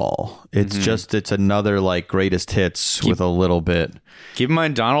 not at all. It's just, it's another like greatest hits with a little bit. Keep in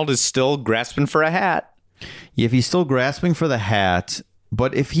mind, Donald is still grasping for a hat. If he's still grasping for the hat,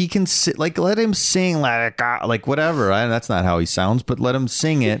 but if he can like let him sing like whatever, that's not how he sounds, but let him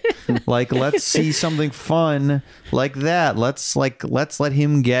sing it. Like, let's see something fun like that. Let's let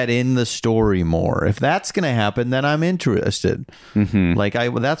him get in the story more. If that's going to happen, then I'm interested. Like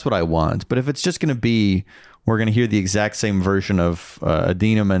that's what I want. But if it's just going to be, we're going to hear the exact same version of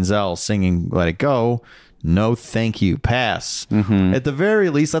Idina Menzel singing Let It Go, No, thank you. Pass. At the very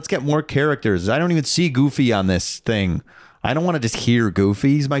least, let's get more characters. I don't even see Goofy on this thing. I don't want to just hear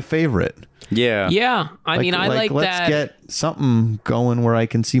Goofy. He's my favorite. Yeah. Yeah. I mean, I like let's that. get something going where I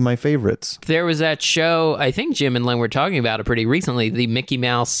can see my favorites. There was that show, I think Jim and Len were talking about it pretty recently, the Mickey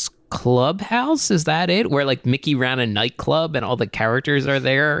Mouse Clubhouse. Is that it? Where like Mickey ran a nightclub and all the characters are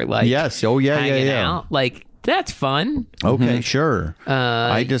there. Like, Yes. Oh, yeah, hanging yeah. out. Like, that's fun. Okay, sure.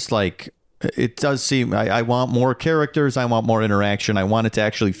 I just like... It does seem I want more characters. I want more interaction. I want it to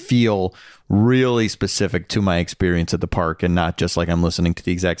actually feel really specific to my experience at the park and not just like I'm listening to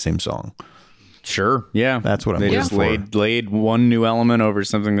the exact same song. Sure. Yeah. That's what I'm They looking just for. laid one new element over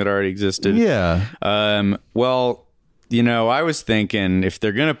something that already existed. Yeah. Well, you know, I was thinking if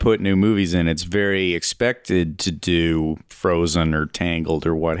they're going to put new movies in, it's very expected to do Frozen or Tangled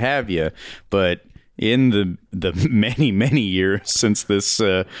or what have you. But in the many years since this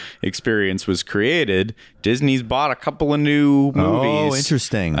experience was created, Disney's bought a couple of new movies. Oh,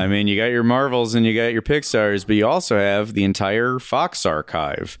 interesting. I mean, you got your Marvels and you got your Pixars, but you also have the entire Fox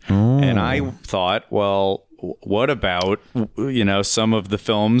archive. And I thought, well, what about, you know, some of the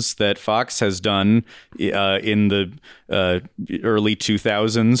films that Fox has done in the early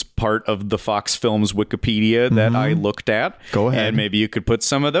 2000s, part of the Fox Films Wikipedia that I looked at? Go ahead. And maybe you could put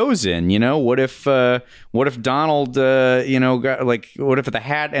some of those in. You know, what if Donald, you know, got, like, what if the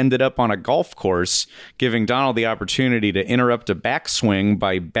hat ended up on a golf course, giving Donald the opportunity to interrupt a backswing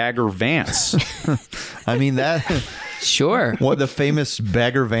by Bagger Vance? I mean, that... Sure. What, the famous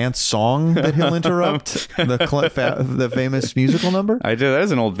Bagger Vance song that he'll interrupt? The famous musical number? I did. That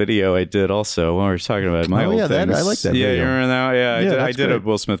was an old video I did also when we were talking about my old things. I like that Yeah, video. you remember that? Yeah, I that's did a great.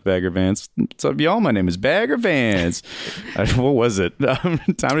 Will Smith Bagger Vance. What's up, y'all? My name is Bagger Vance. What was it? Time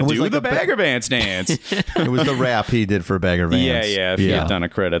to was do like the a Bagger Vance dance. It was the rap he did for Bagger Vance. Yeah. If you had done a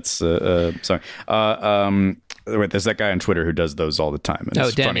credits song. Wait, there's that guy on Twitter who does those all the time. And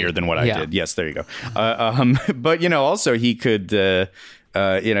it's Denny. funnier than what I Yeah. did. Yes, there you go. But, you know, also he could...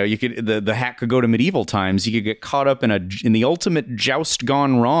 you know, you could the hat could go to medieval times. You could get caught up in the ultimate joust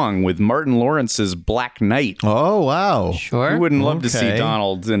gone wrong with Martin Lawrence's Black Knight. Oh, wow. Sure. Who wouldn't love to see Okay.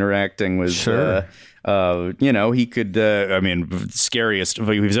 Donald interacting with? Sure. You know, he could. I mean, scariest.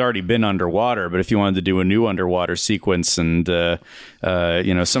 He's already been underwater, but if you wanted to do a new underwater sequence and you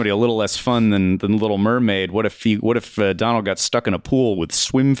know, somebody a little less fun than Little Mermaid, what if Donald got stuck in a pool with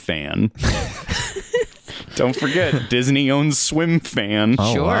Swim Fan? Don't forget, Disney owns Swim Fan.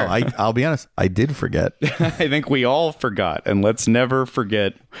 Oh, Sure. wow. I'll be honest. I did forget. I think we all forgot, and let's never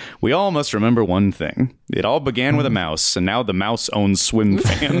forget. We all must remember one thing. It all began with a mouse, and now the mouse owns Swim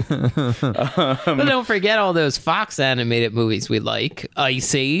Fan. But don't forget all those Fox animated movies we like.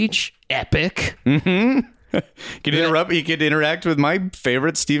 Ice Age, Epic. He could interact with my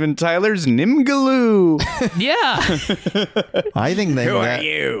favorite Steven Tyler's Nimgaloo. Yeah. I think Who are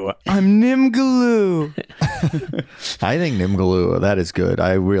you? I'm Nimgaloo. I think Nimgaloo, that is good.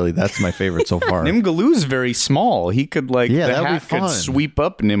 That's my favorite so far. Nimgaloo's very small. He could the that'd be hat could fun. sweep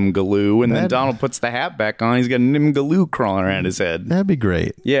up Nimgaloo, and then That'd- Donald puts the hat back on. He's got Nimgaloo crawling around his head. That'd be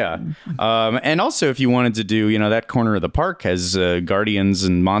great. Yeah. And also, if you wanted to do, you know, that corner of the park has Guardians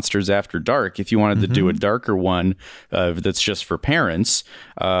and Monsters After Dark. If you wanted to do a darker one that's just for parents,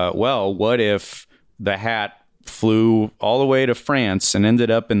 well, what if the hat flew all the way to France and ended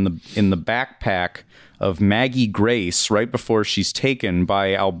up in the backpack of Maggie Grace right before she's taken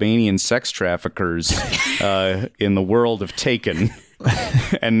by Albanian sex traffickers in the world of Taken.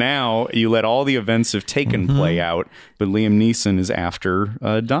 And now you let all the events of Taken play out, but Liam Neeson is after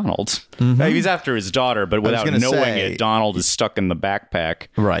Donald. He's after his daughter, but without gonna knowing say- it, Donald is stuck in the backpack.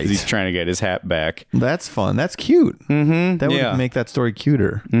 Right. 'Cause he's trying to get his hat back. That's fun. That's cute. Mm-hmm. That would Yeah. make that story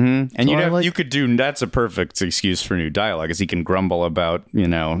cuter. And So you could do, that's a perfect excuse for new dialogue, because he can grumble about, you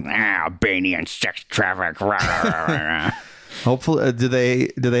know, Albanian sex traffic. Hopefully, do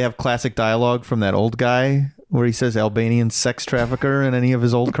they have classic dialogue from that old guy where he says Albanian sex trafficker in any of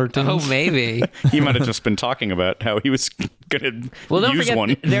his old cartoons? Oh, maybe. He might have just been talking about how he was going Well, to don't use forget,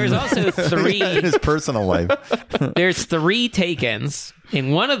 one. there's also in three. his personal life. There's three Takens.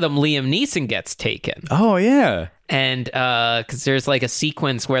 In one of them, Liam Neeson gets taken. Oh, yeah. And because there's like a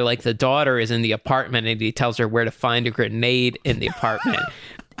sequence where like the daughter is in the apartment and he tells her where to find a grenade in the apartment.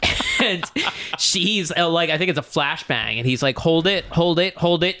 And she's like, I think it's a flashbang, and he's like, hold it,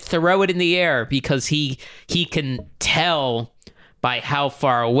 throw it in the air, because he can tell by how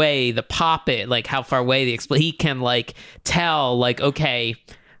far away the pop it, like how far away the he can like tell, like, okay,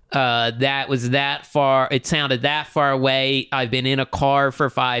 That was that far. It sounded that far away. I've been in a car for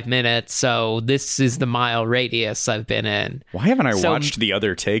 5 minutes, so this is the mile radius I've been in. Why haven't I watched the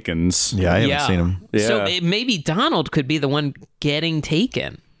other Takens? Yeah, I haven't seen them. Yeah. So maybe Donald could be the one getting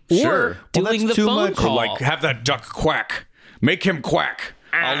taken. Sure. Or doing the too phone much. call. Like, have that duck quack. Make him quack.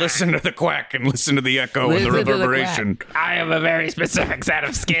 I'll listen to the quack and listen to the echo and the Listen to the reverberation. quack. I have a very specific set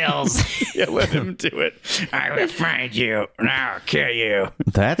of skills. Yeah, let him do it. I will find you and I'll kill you.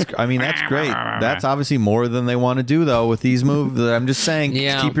 That's great. That's obviously more than they want to do, though, with these moves. I'm just saying,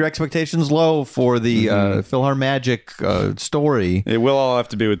 Yeah. keep your expectations low for the PhilharMagic story. It will all have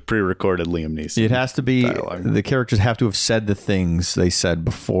to be with pre-recorded Liam Neeson. It has to be, Dialogue. the characters have to have said the things they said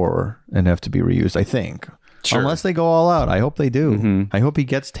before and have to be reused, I think. Sure. Unless they go all out. I hope they do. I hope he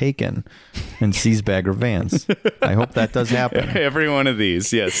gets taken and sees Bagger Vance. I hope that does happen. Every one of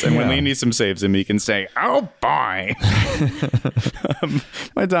these, yes. And when Liam Neeson saves him, he can say, "Oh boy."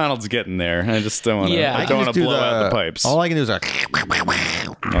 My Donald's getting there. I just don't want to. Yeah. I I don't can want to just do blow out the pipes. All I can do is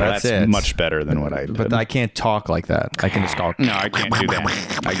That's it. much better than what I did. But I can't talk like that. I can just talk. No, I can't do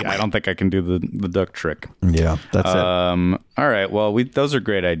that. I don't think I can do the duck trick. Yeah, that's it. All right. Well, those are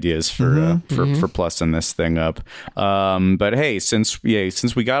great ideas for for plussing this thing up. But hey, since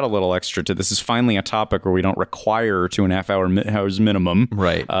we got a little extra to this is finally a topic where we don't require 2.5 hours minimum.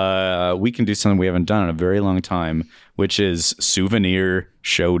 Right. We can do something we haven't done in a very long time, which is Souvenir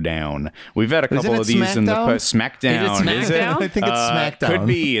Showdown. We've had a couple it of these in the Smackdown? Smackdown. Is it Smackdown? I think it's Smackdown. Could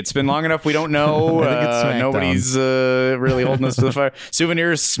be. It's been long enough. We don't know. I think it's Smackdown. Nobody's really holding us to the fire.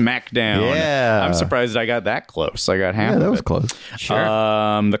 Souvenir Smackdown. Yeah. I'm surprised I got that close. I got half Yeah, of that was it. close.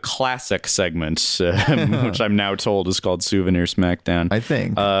 The classic segment, which I'm now told is called Souvenir Smackdown. I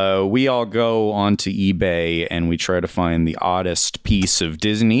think. We all go onto eBay and we try to find the oddest piece of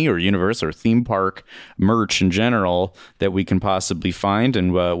Disney or Universal or theme park merch in general that we can possibly find,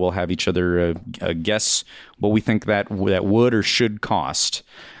 and we'll have each other guess what we think that would or should cost.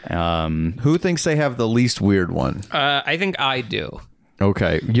 Who thinks they have the least weird one? I think I do.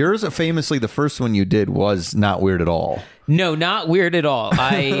 Okay. Yours, famously, the first one you did was not weird at all. No, not weird at all.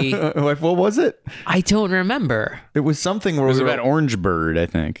 What was it? I don't remember. It was something where It was we were... about Orange Bird, I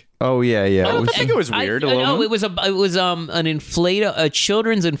think. Oh, yeah. I think it was weird. a little. No, it was a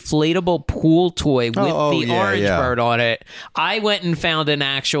children's inflatable pool toy with the orange bird on it. I went and found an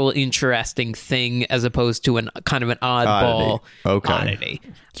actual interesting thing as opposed to an kind of an oddball oddity.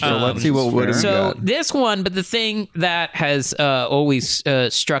 So let's see what we So got. this one, but the thing that has always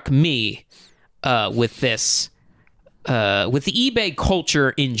struck me with this, with the eBay culture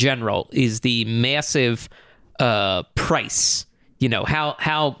in general, is the massive price. You know,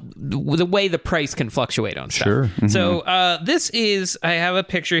 how the way the price can fluctuate on stuff. Sure. Mm-hmm. So this is, I have a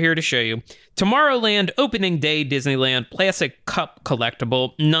picture here to show you. Tomorrowland Opening Day Disneyland Plastic Cup Collectible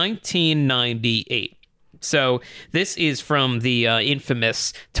 1998. So this is from the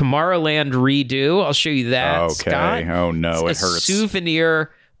infamous Tomorrowland redo. I'll show you that, Okay. Scott. Oh, no, It's it hurts. a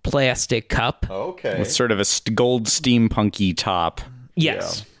souvenir plastic cup. Okay. With sort of a gold steampunky top.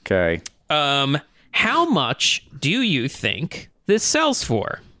 Yes. Okay. How much do you think this sells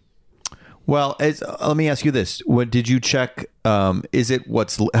for? Well, let me ask you this. What did you check? Is it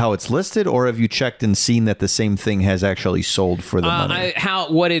how it's listed, or have you checked and seen that the same thing has actually sold for the money?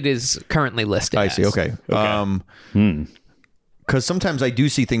 What it is currently listed I as. see. Okay. Because sometimes I do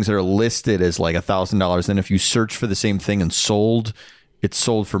see things that are listed as like $1,000, and if you search for the same thing and it's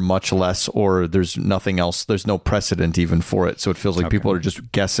sold for much less, or there's nothing else. There's no precedent even for it, so it feels like people are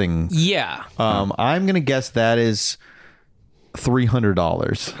just guessing. Yeah. I'm gonna guess that is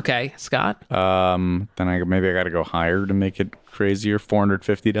 $300. Okay, Scott? Then maybe I got to go higher to make it crazier.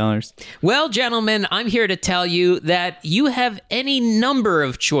 $450. Well, gentlemen, I'm here to tell you that you have any number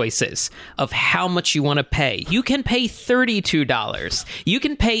of choices of how much you want to pay. You can pay $32. You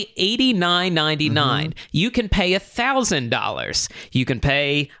can pay $89.99. You can pay $1,000. You can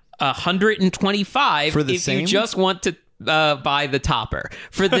pay $125 For the if same? you just want to buy the topper.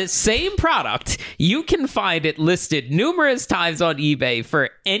 For the same product, you can find it listed numerous times on eBay for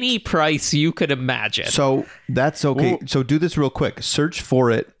any price you could imagine. So that's okay. So do this real quick. Search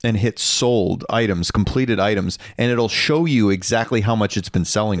for it and hit sold items, completed items, and it'll show you exactly how much it's been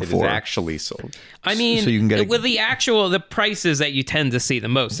selling It is for. actually sold. I mean, so you can get with the prices that you tend to see the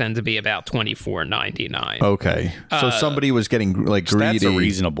most tend to be about $24.99. Okay. So somebody was getting like greedy. That's a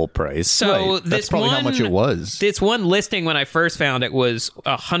reasonable price. So Right. this That's probably how much it was. This one listing when I first found it was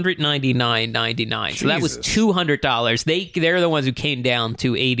 $199.99. So that was Jesus. $200. They're the ones who came down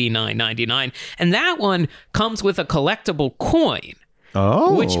to $89.99, and that one comes with a collectible coin.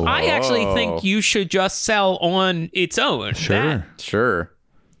 Oh. Which I actually think you should just sell on its own. Sure. That- Sure.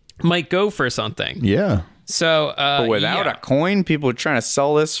 might go for something. Yeah. So But without a coin, people are trying to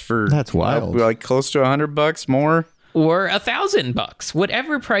sell this for That's wild. like close to $100 more. or $1,000,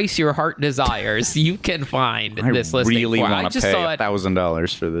 whatever price your heart desires, you can find this I listing really for. want to pay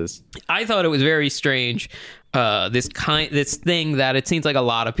 $1,000 for this. I thought it was very strange. This thing that it seems like a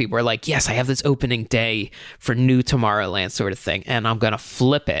lot of people are like, yes, I have this opening day for New Tomorrowland sort of thing, and I'm gonna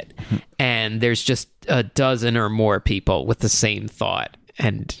flip it. And there's just a dozen or more people with the same thought.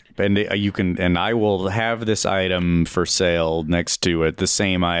 And you can, and I will have this item for sale next to it, the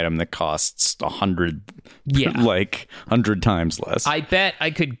same item that costs 100, like 100 times less. I bet I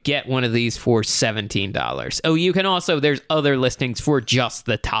could get one of these for $17. Oh, you can also, there's other listings for just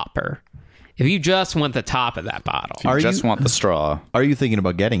the topper. If you just want the top of that bottle. You just want the straw. Are you thinking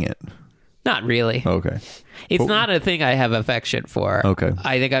about getting it? Not really. Okay. It's not a thing I have affection for. Okay.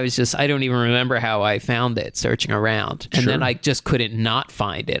 I think I don't even remember how I found it searching around. And then I just couldn't not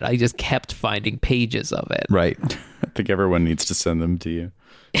find it. I just kept finding pages of it. Right. I think everyone needs to send them to you.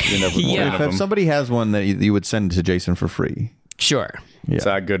 If somebody has one that you would send to Jason for free. Sure. Yeah. It's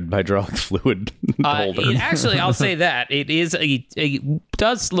a good hydraulic fluid holder. Actually, I'll say that it is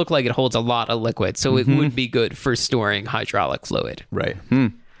does look like it holds a lot of liquid, so it would be good for storing hydraulic fluid. Right.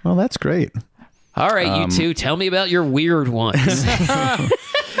 Well, that's great. All right, you two, tell me about your weird ones. Yeah,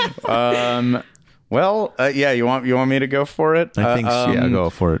 you want me to go for it? I think yeah, go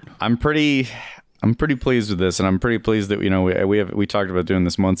for it. I'm pretty pleased with this, and I'm pretty pleased that we talked about doing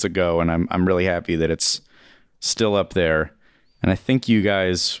this months ago, and I'm really happy that it's still up there. And I think you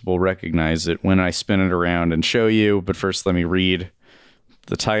guys will recognize it when I spin it around and show you. But first, let me read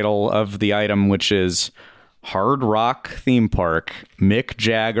the title of the item, which is Hard Rock Theme Park, Mick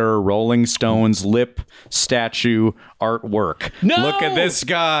Jagger, Rolling Stones lip statue artwork. No! Look at this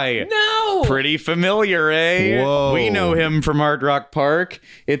guy. No! Pretty familiar, eh? Whoa. We know him from Hard Rock Park.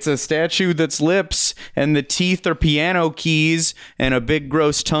 It's a statue that's lips, and the teeth are piano keys, and a big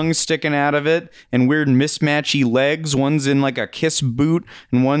gross tongue sticking out of it, and weird mismatchy legs. One's in like a Kiss boot,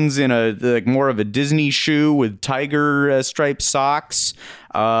 and one's in like more of a Disney shoe with tiger striped socks.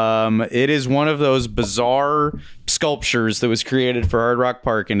 It is one of those bizarre sculptures that was created for Hard Rock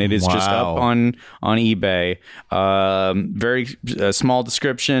Park, and it is just up on eBay. Very small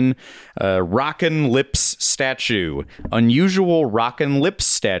description. Rockin' Lips statue. Unusual Rockin' Lips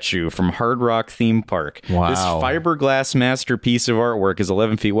statue from Hard Rock Theme Park. Wow. This fiberglass masterpiece of artwork is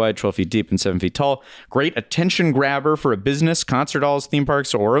 11 feet wide, 12 feet deep, and 7 feet tall. Great attention grabber for a business, concert halls, theme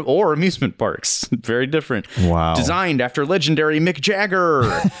parks, or amusement parks. Very different. Wow. Designed after legendary Mick Jagger.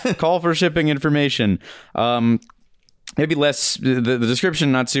 Call for shipping information. Maybe less, the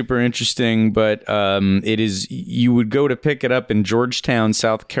description not super interesting, but it is, you would go to pick it up in Georgetown,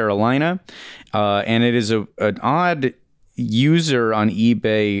 South Carolina, and it is an odd user on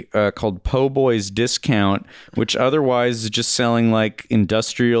eBay called Po Boys Discount, which otherwise is just selling like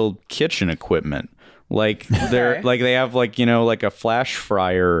industrial kitchen equipment. Like they have like a flash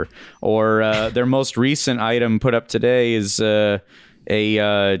fryer, or their most recent item put up today is a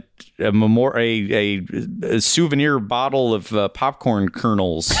souvenir bottle of popcorn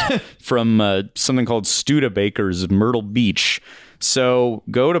kernels from something called Studebaker's Myrtle Beach. So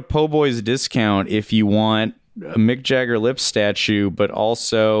go to Po Boys Discount if you want a Mick Jagger lip statue, but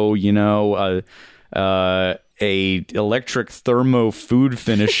also a electric thermo food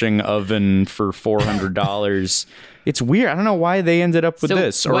finishing oven for $400. It's weird. I don't know why they ended up with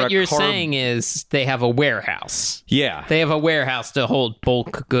this. Or what you're saying is they have a warehouse. Yeah. They have a warehouse to hold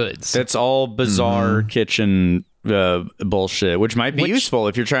bulk goods. That's all bizarre kitchen bullshit, which might be useful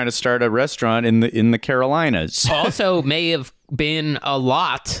if you're trying to start a restaurant in the Carolinas. Also may have been a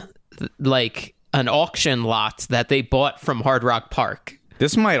lot, like an auction lot that they bought from Hard Rock Park.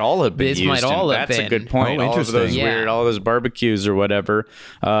 This might all have been used. That's a good point. All of those all those barbecues or whatever.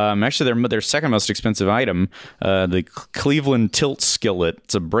 Actually, their second most expensive item, the Cleveland Tilt Skillet.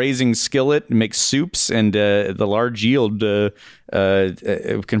 It's a braising skillet. It makes soups, and the large yield it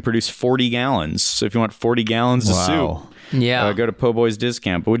can produce 40 gallons. So if you want 40 gallons of soup, go to Po Boys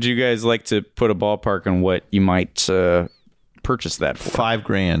Discount. But would you guys like to put a ballpark on what you might purchase that for?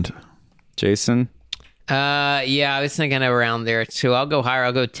 $5,000. Jason? I was thinking around there too. I'll go higher.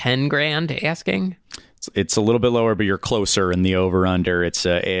 I'll go $10,000 asking. It's a little bit lower, but you're closer in the over/under. It's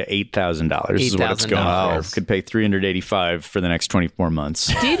 $8,000 is what it's going for. Could pay $385 for the next 24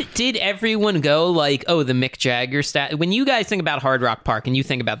 months. Did everyone go like, oh, the Mick Jagger statue? When you guys think about Hard Rock Park and you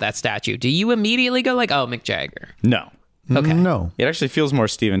think about that statue, do you immediately go like, oh, Mick Jagger? No. Okay. No. It actually feels more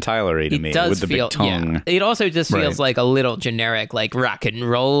Steven Tyler-y to me It does with the feel, big tongue. yeah. It also just feels Right. like a little generic, like rock and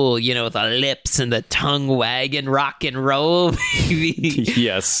roll, the lips and the tongue wagging rock and roll, baby.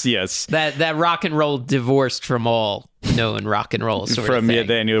 Yes, yes. that rock and roll divorced from all known rock and roll sort of From thing.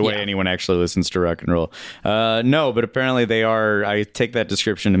 the any way Yeah. anyone actually listens to rock and roll. No, but apparently they are. I take that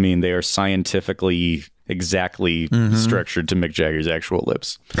description to mean they are scientifically exactly structured to Mick Jagger's actual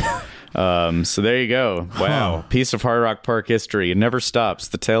lips. So there you go. Wow, piece of Hard Rock Park history. It never stops.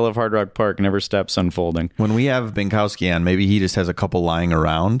 The tale of Hard Rock Park never stops unfolding. When we have Binkowski on, maybe he just has a couple lying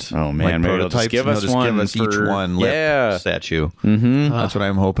around. Oh, man, maybe he'll just give us give one us each for- one lip Yeah. statue. Mm-hmm. That's what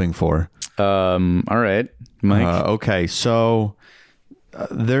I'm hoping for. All right, Mike. Okay, so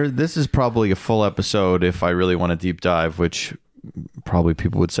this is probably a full episode if I really want to deep dive, which probably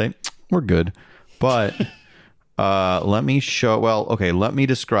people would say we're good. But let me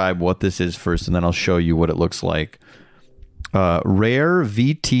describe what this is first, and then I'll show you what it looks like. Rare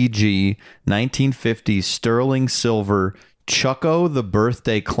VTG 1950 sterling silver Chucko the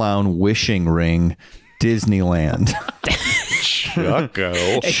Birthday Clown wishing ring, Disneyland.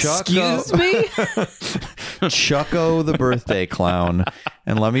 Chucko. Excuse me? Chucko the Birthday Clown.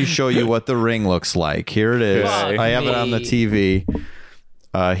 And let me show you what the ring looks like. Here it is. Fuck I have it on the TV.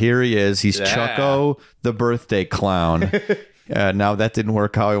 Here he is. He's Chucko the Birthday Clown. Now, that didn't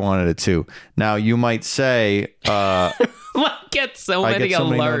work how I wanted it to. Now, you might say... I get so I many get so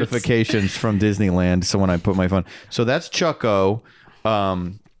many alerts. notifications from Disneyland. So when I put my phone, so that's Chucko.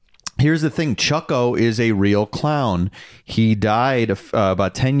 Here's the thing: Chucko is a real clown. He died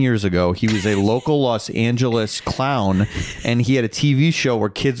about 10 years ago. He was a local Los Angeles clown, and he had a TV show where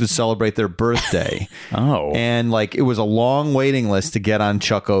kids would celebrate their birthday. Oh. And it was a long waiting list to get on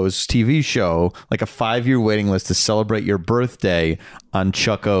Chucko's TV show, like a 5-year waiting list to celebrate your birthday on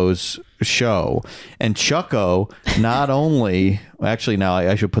Chucko's show. And Chucko not only, actually, now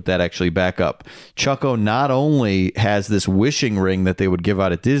I should put that actually back up. Chucko not only has this wishing ring that they would give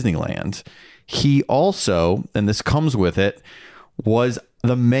out at Disneyland, he also, and this comes with it, was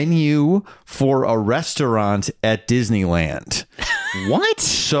the menu for a restaurant at Disneyland. What?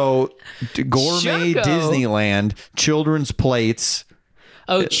 So, gourmet Chucko. Disneyland, children's plates,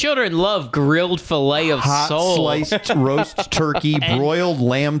 Oh, children love grilled filet of hot soul. sliced roast turkey, broiled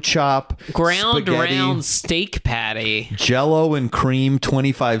lamb chop, Ground spaghetti, round steak patty. Jello and cream,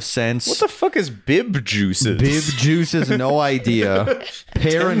 25 cents. What the fuck is bib juices? Bib juices, no idea.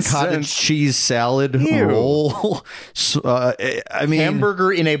 Pear 10 and cottage cents. cheese salad Ew. roll. I mean,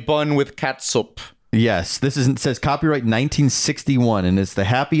 Hamburger in a bun with catsup. yes, it says copyright 1961, and it's the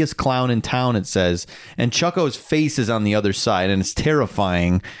happiest clown in town, it says. And Chucko's face is on the other side, and it's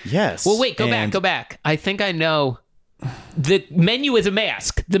terrifying. Yes. Well, wait, go And- back. I think I know. The menu is a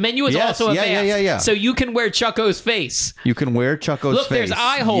mask. The menu is Yes, also a yeah, mask. yeah. So you can wear Chucko's face. You can wear Chucko's Look, face. there's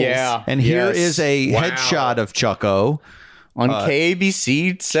eye holes. Yeah. And here Yes. is a Wow. headshot of Chucko. On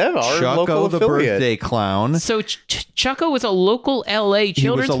KABC 7, our local Chucko the affiliate. birthday clown. So Chucko was a local LA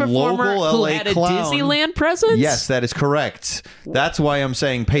children's was a performer local who LA had a clown. Disneyland presence? Yes, that is correct. That's why I'm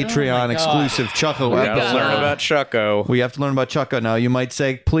saying Patreon exclusive Chucko We gotta episode. learn about Chucko. We have to learn about Chucko. Now, you might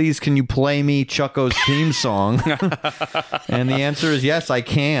say, please, can you play me Chucko's theme song? And the answer is yes, I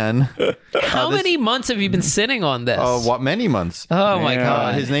can. How many months have you been sitting on this? What, many months? Oh, my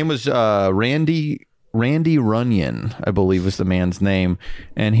God. His name was Randy Runyon, I believe was the man's name.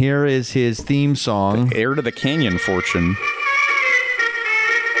 And here is his theme song. Heir to the Canyon fortune.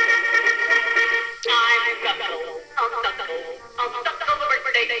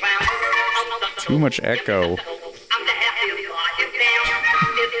 Too much echo.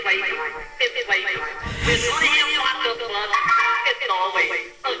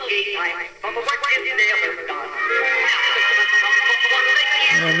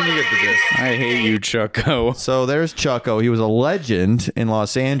 I hate you, Chucko. So there's Chucko. He was a legend in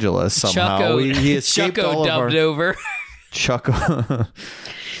Los Angeles somehow. Chucko, He escaped Chucko all of our dubbed over. Chucko.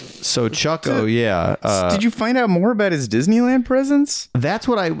 So Chucko, yeah. Did you find out more about his Disneyland presence? That's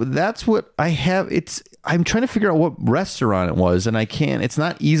what I have. I'm trying to figure out what restaurant it was, and I can't. It's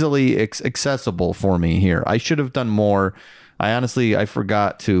not easily accessible for me here. I should have done more. I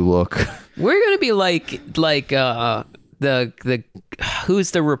forgot to look. We're gonna be like the who's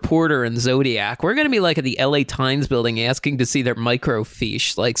the reporter in Zodiac? We're gonna be like at the LA Times building asking to see their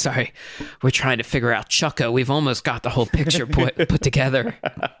microfiche. Like, sorry, we're trying to figure out Chucko. We've almost got the whole picture put together.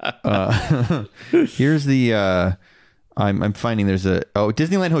 Here's the. I'm finding there's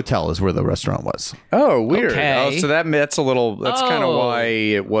Disneyland Hotel is where the restaurant was. Oh, weird. Okay. Oh, so that's a little. That's kind of why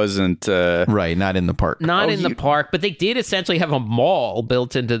it wasn't. Right, not in the park. Not in the park, but they did essentially have a mall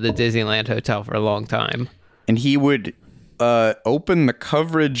built into the Disneyland Hotel for a long time. And he would open the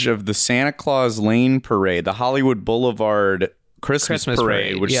coverage of the Santa Claus Lane Parade, the Hollywood Boulevard Christmas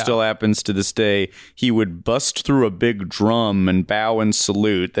parade, which still happens to this day. He would bust through a big drum and bow and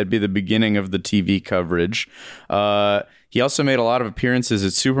salute. That'd be the beginning of the TV coverage. He also made a lot of appearances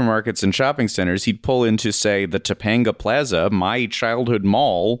at supermarkets and shopping centers. He'd pull into, say, the Topanga Plaza, my childhood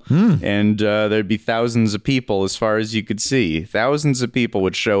mall, and there'd be thousands of people as far as you could see. Thousands of people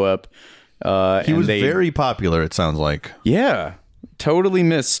would show up. He was very popular, it sounds like. Yeah. Totally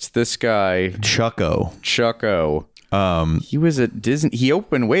missed this guy. Chucko. He was at Disney. He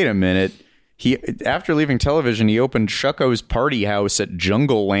opened, wait a minute. After leaving television, he opened Chucko's Party House at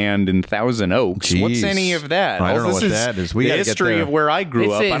Jungle Land in Thousand Oaks. Jeez. What's any of that? I don't know what that is. We the gotta history get there. of where I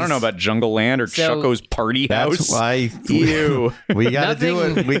grew up. I don't know about Jungle Land or Chucko's Party House. That's why Ew. we got to do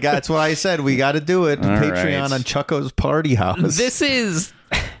it. That's why I said we got to do it. Patreon right. on Chucko's Party House.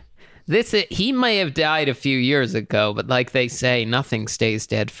 He may have died a few years ago, but like they say, nothing stays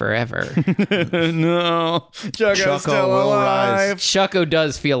dead forever. No. Chucko's still will alive. rise. Chucko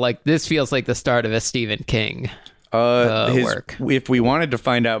does feel like the start of a Stephen King work. If we wanted to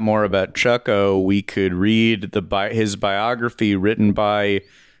find out more about Chucko, we could read his biography written by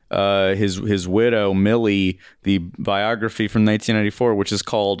his widow, Millie, the biography from 1994, which is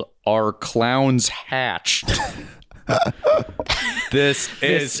called Our Clowns Hatched. This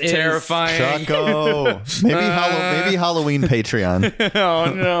is terrifying. Chucko. Maybe Halloween Patreon.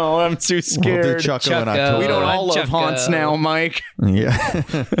 Oh no, I'm too scared. We'll do Chucko in October. We don't all love Chucko. haunts now, Mike. Yeah.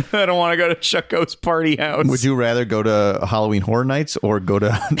 I don't want to go to Chucko's Party House. Would you rather go to Halloween Horror Nights or go to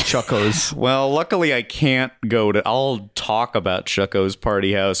Chucko's? Well, luckily I can't go to. I'll talk about Chucko's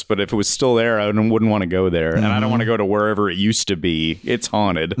Party House, but if it was still there, I wouldn't want to go there, and I don't want to go to wherever it used to be. It's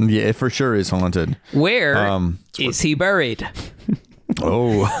haunted. Yeah, it for sure is haunted. Where is he buried?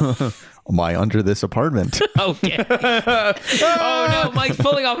 Oh, my under this apartment. Okay. Oh no, Mike's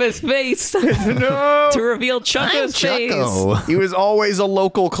pulling off his face to reveal Chucko's face. Chucko. He was always a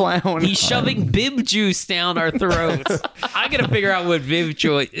local clown. He's shoving bib juice down our throats. I gotta figure out what bib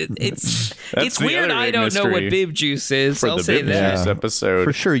juice. It's the weird. other I don't know mystery what bib juice is. for I'll the say Bib that. Juice episode.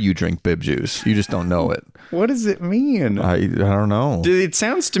 For sure you drink bib juice. You just don't know it. What does it mean? I don't know. It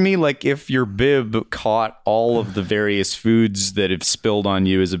sounds to me like if your bib caught all of the various foods that have spilled on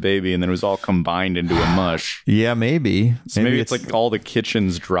you as a baby and then it was all combined into a mush. Yeah, maybe. So maybe it's like all the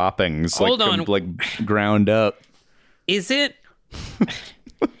kitchen's droppings. Hold on. Like ground up. Is it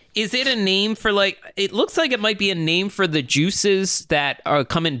a name for it looks like it might be a name for the juices that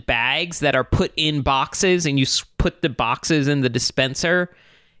come in bags that are put in boxes and you put the boxes in the dispenser?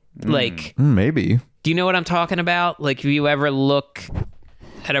 Maybe. Do you know what I'm talking about? Like, if you ever look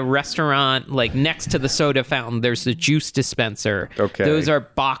at a restaurant, like next to the soda fountain, there's the juice dispenser. Okay. Those are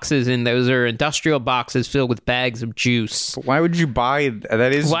boxes, and those are industrial boxes filled with bags of juice. Why would you buy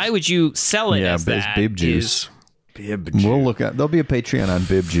that? Is Why would you sell it as that? bib juice. bib juice? We'll look at. There'll be a Patreon on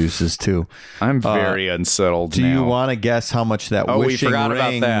bib juices too. I'm very unsettled. Do now. you want to guess how much that Oh, we wishing forgot about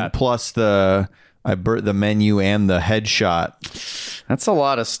ring that. plus the menu and the headshot? That's a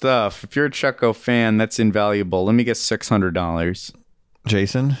lot of stuff. If you're a Chucko fan, that's invaluable. Let me guess $600.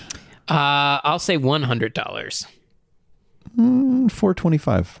 Jason, I'll say $100.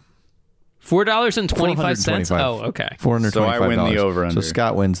 $425. $4.25. Oh, okay. $425. So I win the over-under. So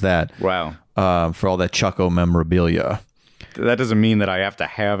Scott wins that. Wow. For all that Chucko memorabilia. That doesn't mean that I have to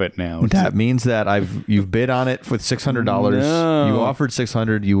have it now. That means that you've bid on it with $600. No. You offered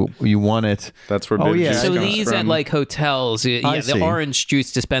 $600. You won it. That's where Oh, bib yeah. juice So comes these from. at like hotels, the see. orange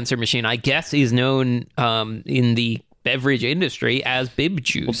juice dispenser machine, I guess, is known in the beverage industry as bib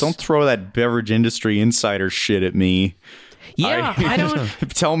juice. Well, don't throw that beverage industry insider shit at me. Yeah, I don't.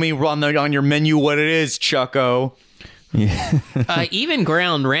 Tell me on your menu what it is, Chucko. Even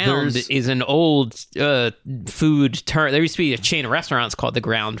Ground Round is an old food term. There used to be a chain of restaurants called the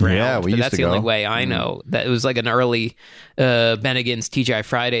Ground Round. Yeah, we but used that's to the go. only way I know. That it was like an early Bennigan's TGI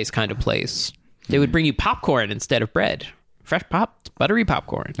Fridays kind of place. They would bring you popcorn instead of bread. Fresh buttery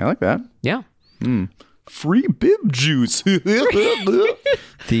popcorn. I like that. Yeah. Free bib juice. The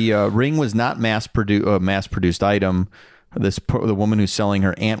ring was not mass produced item. The woman who's selling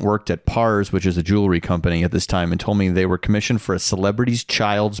her aunt worked at Pars, which is a jewelry company at this time, and told me they were commissioned for a celebrity's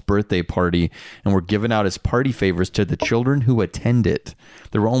child's birthday party and were given out as party favors to the children who attended.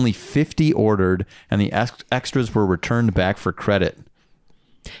 There were only 50 ordered, and the extras were returned back for credit.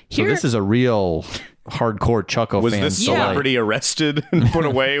 So this is a real hardcore Chucko Was fans. this to like. celebrity arrested and put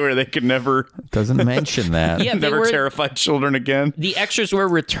away where they could never Doesn't mention that. Yeah, they never were- terrify children again? The extras were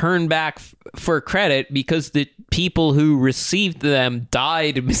returned back for credit because the people who received them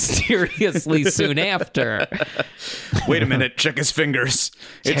died mysteriously soon after. Wait a minute, check his fingers.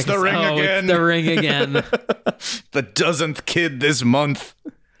 It's the ring again. It's the ring again. The dozenth kid this month.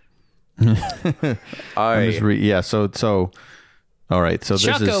 So all right. So this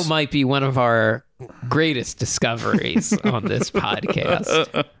Chucko is might be one of our greatest discoveries on this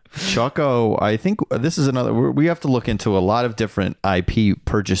podcast. Chucko. I think this is another. We have to look into a lot of different IP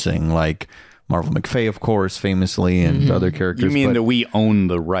purchasing, like Marvel McFay, of course, famously, and other characters. You mean but- that we own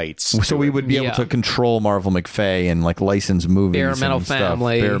the rights? So we would be able Yeah. to control Marvel McFay and like license movies. Bare Metal and stuff.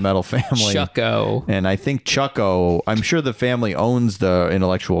 Family. Bare Metal Family. Chucko. And I think Chucko, I'm sure the family owns the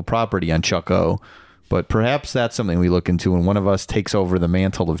intellectual property on Chucko, but perhaps that's something we look into when one of us takes over the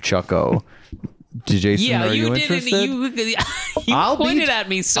mantle of Chucko. Jason, Yeah, are you did interested? it. You pointed at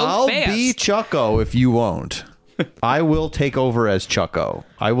me so I'll fast. be Chucko if you won't. I will take over as Chucko.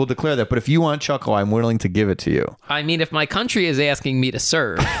 I will declare that. But if you want Chucko, I'm willing to give it to you. I mean, if my country is asking me to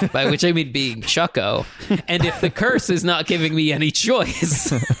serve, by which I mean being Chucko, and if the curse is not giving me any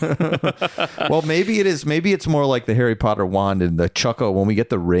choice, Well, maybe it is. Maybe it's more like the Harry Potter wand and the Chucko. When we get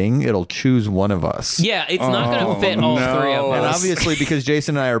the ring, it'll choose one of us. yeah, it's not going to fit all three of And us. obviously, because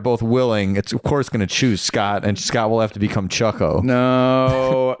Jason and I are both willing, it's of course going to choose Scott, and Scott will have to become Chucko.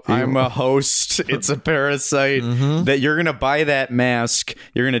 No, I'm a host. It's a parasite that you're going to buy that mask.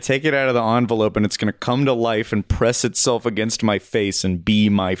 You're going to take it out of the envelope and it's going to come to life and press itself against my face and be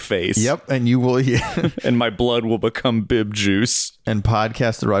my face. Yep, and you will. Yeah. And my blood will become bib juice. And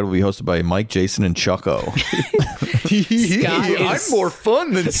Podcast The Ride will be hosted by Mike, Jason, and Chucko. Scott is- I'm more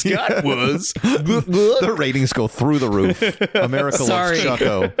fun than Scott was. The ratings go through the roof. America Sorry. loves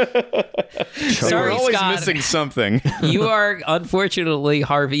Chucko. We're Sorry, always Scott. missing something. You are unfortunately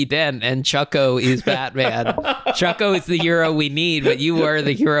Harvey Dent, and Chucko is Batman. Chucko is the hero we need, but you are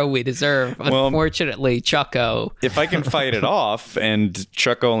the hero we deserve. Unfortunately, Chucko. If I can fight it off and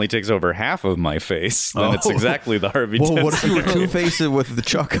Chucko only takes over half of my face, then it's exactly the Harvey Well, Dent what if you were scenario. Two-Faced with the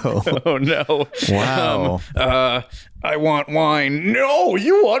Chucko? Oh, no. Wow. I want wine. No,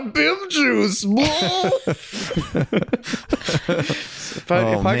 you want bib juice.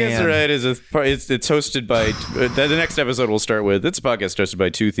 Podcast man. Right is it's hosted by the next episode we'll start with. It's a podcast hosted by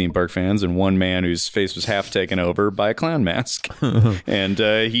two theme park fans and one man whose face was half taken over by a clown mask, and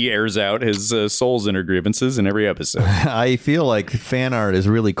he airs out his soul's inner grievances in every episode. I feel like fan art is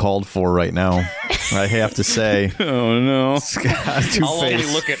really called for right now. I have to say. Oh no! Scott I'll only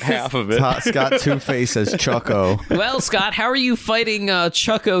Two-Face. look at half of it. Scott Two-Face as Chucko. Well, Scott, how are you fighting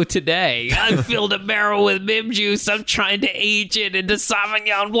Chucko today? I filled a barrel with bib juice. I'm trying to age it into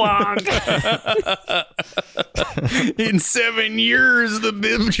Sauvignon Blanc. In 7 years, the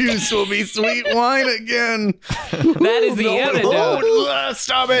bib juice will be sweet wine again. That is the antidote.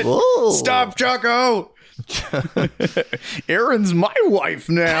 Stop it! Whoa. Stop, Chucko! Erin's my wife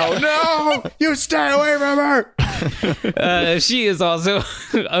now. No, you stay away from her. She is also,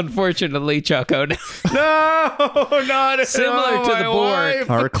 unfortunately, Chucko. No, not Similar to the board.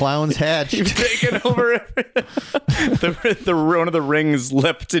 Our clown's hatched. You've taken over everything. One of the rings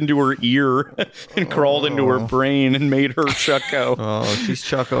leapt into her ear and crawled into her brain and made her Chucko. Oh, she's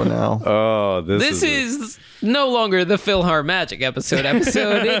Chucko now. Oh, This is no longer the Philhar Magic episode.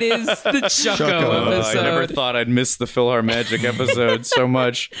 It is the Chucko episode. I never thought I'd miss the Philhar Magic episode so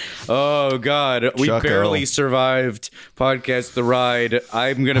much. Oh, God. We Chucko. barely survived Podcast The Ride.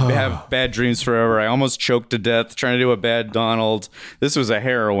 I'm going to have bad dreams forever. I almost choked to death trying to do a bad Donald. This was a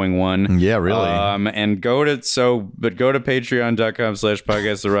harrowing one. Yeah, really. And go to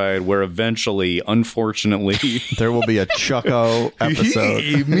patreon.com/Podcast The Ride, where eventually, unfortunately, There will be a Chucko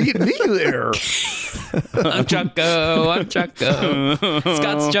episode. meet me there. I'm Chucko.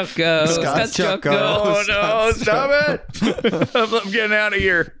 Scott's Chucko. Scott's Chucko. Oh no! Stop it! I'm getting out of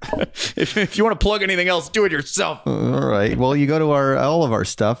here. If you want to plug anything else, do it yourself. All right. Well, you go to all of our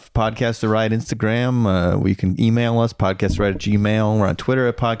stuff, Podcast The Ride Instagram. You can email us, podcasttheride@gmail. We're on Twitter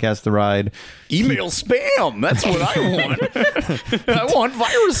at Podcast The Ride. Email spam. That's what I want. I want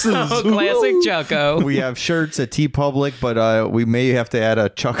viruses. Oh, classic Chucko. We have shirts at TeePublic, but we may have to add a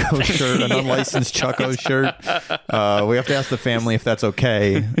Chucko shirt, an unlicensed Chucko shirt. We have to ask the family if that's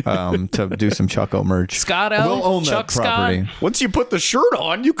okay to do some Chucko merch. Scott L. We'll own Chuck that property. Scott. Once you put the shirt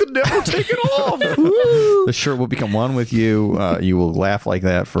on, you could never take it off. The shirt will become one with you. You will laugh like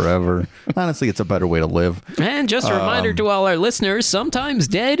that forever. Honestly, it's a better way to live. And just a reminder to all our listeners, sometimes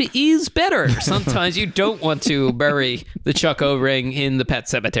dead is better. Sometimes you don't want to bury the Chucko ring in the pet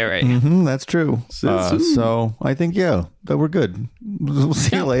cemetery. That's true. So I think, that we're good. We'll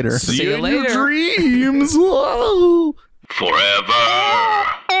see you later. See you later. Dreams. Forever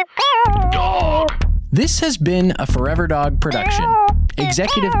Dog. This has been a Forever Dog production.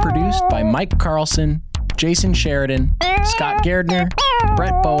 Executive produced by Mike Carlson, Jason Sheridan, Scott Gardner,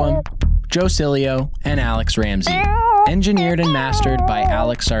 Brett Boehm, Joe Cilio, and Alex Ramsey. Engineered and mastered by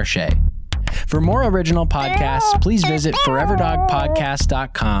Alex Sarche. For more original podcasts, please visit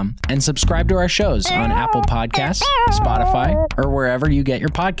foreverdogpodcast.com and subscribe to our shows on Apple Podcasts, Spotify, or wherever you get your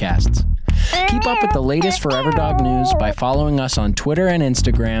podcasts. Keep up with the latest Forever Dog news by following us on Twitter and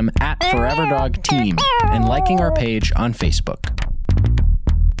Instagram @ForeverDogTeam and liking our page on Facebook.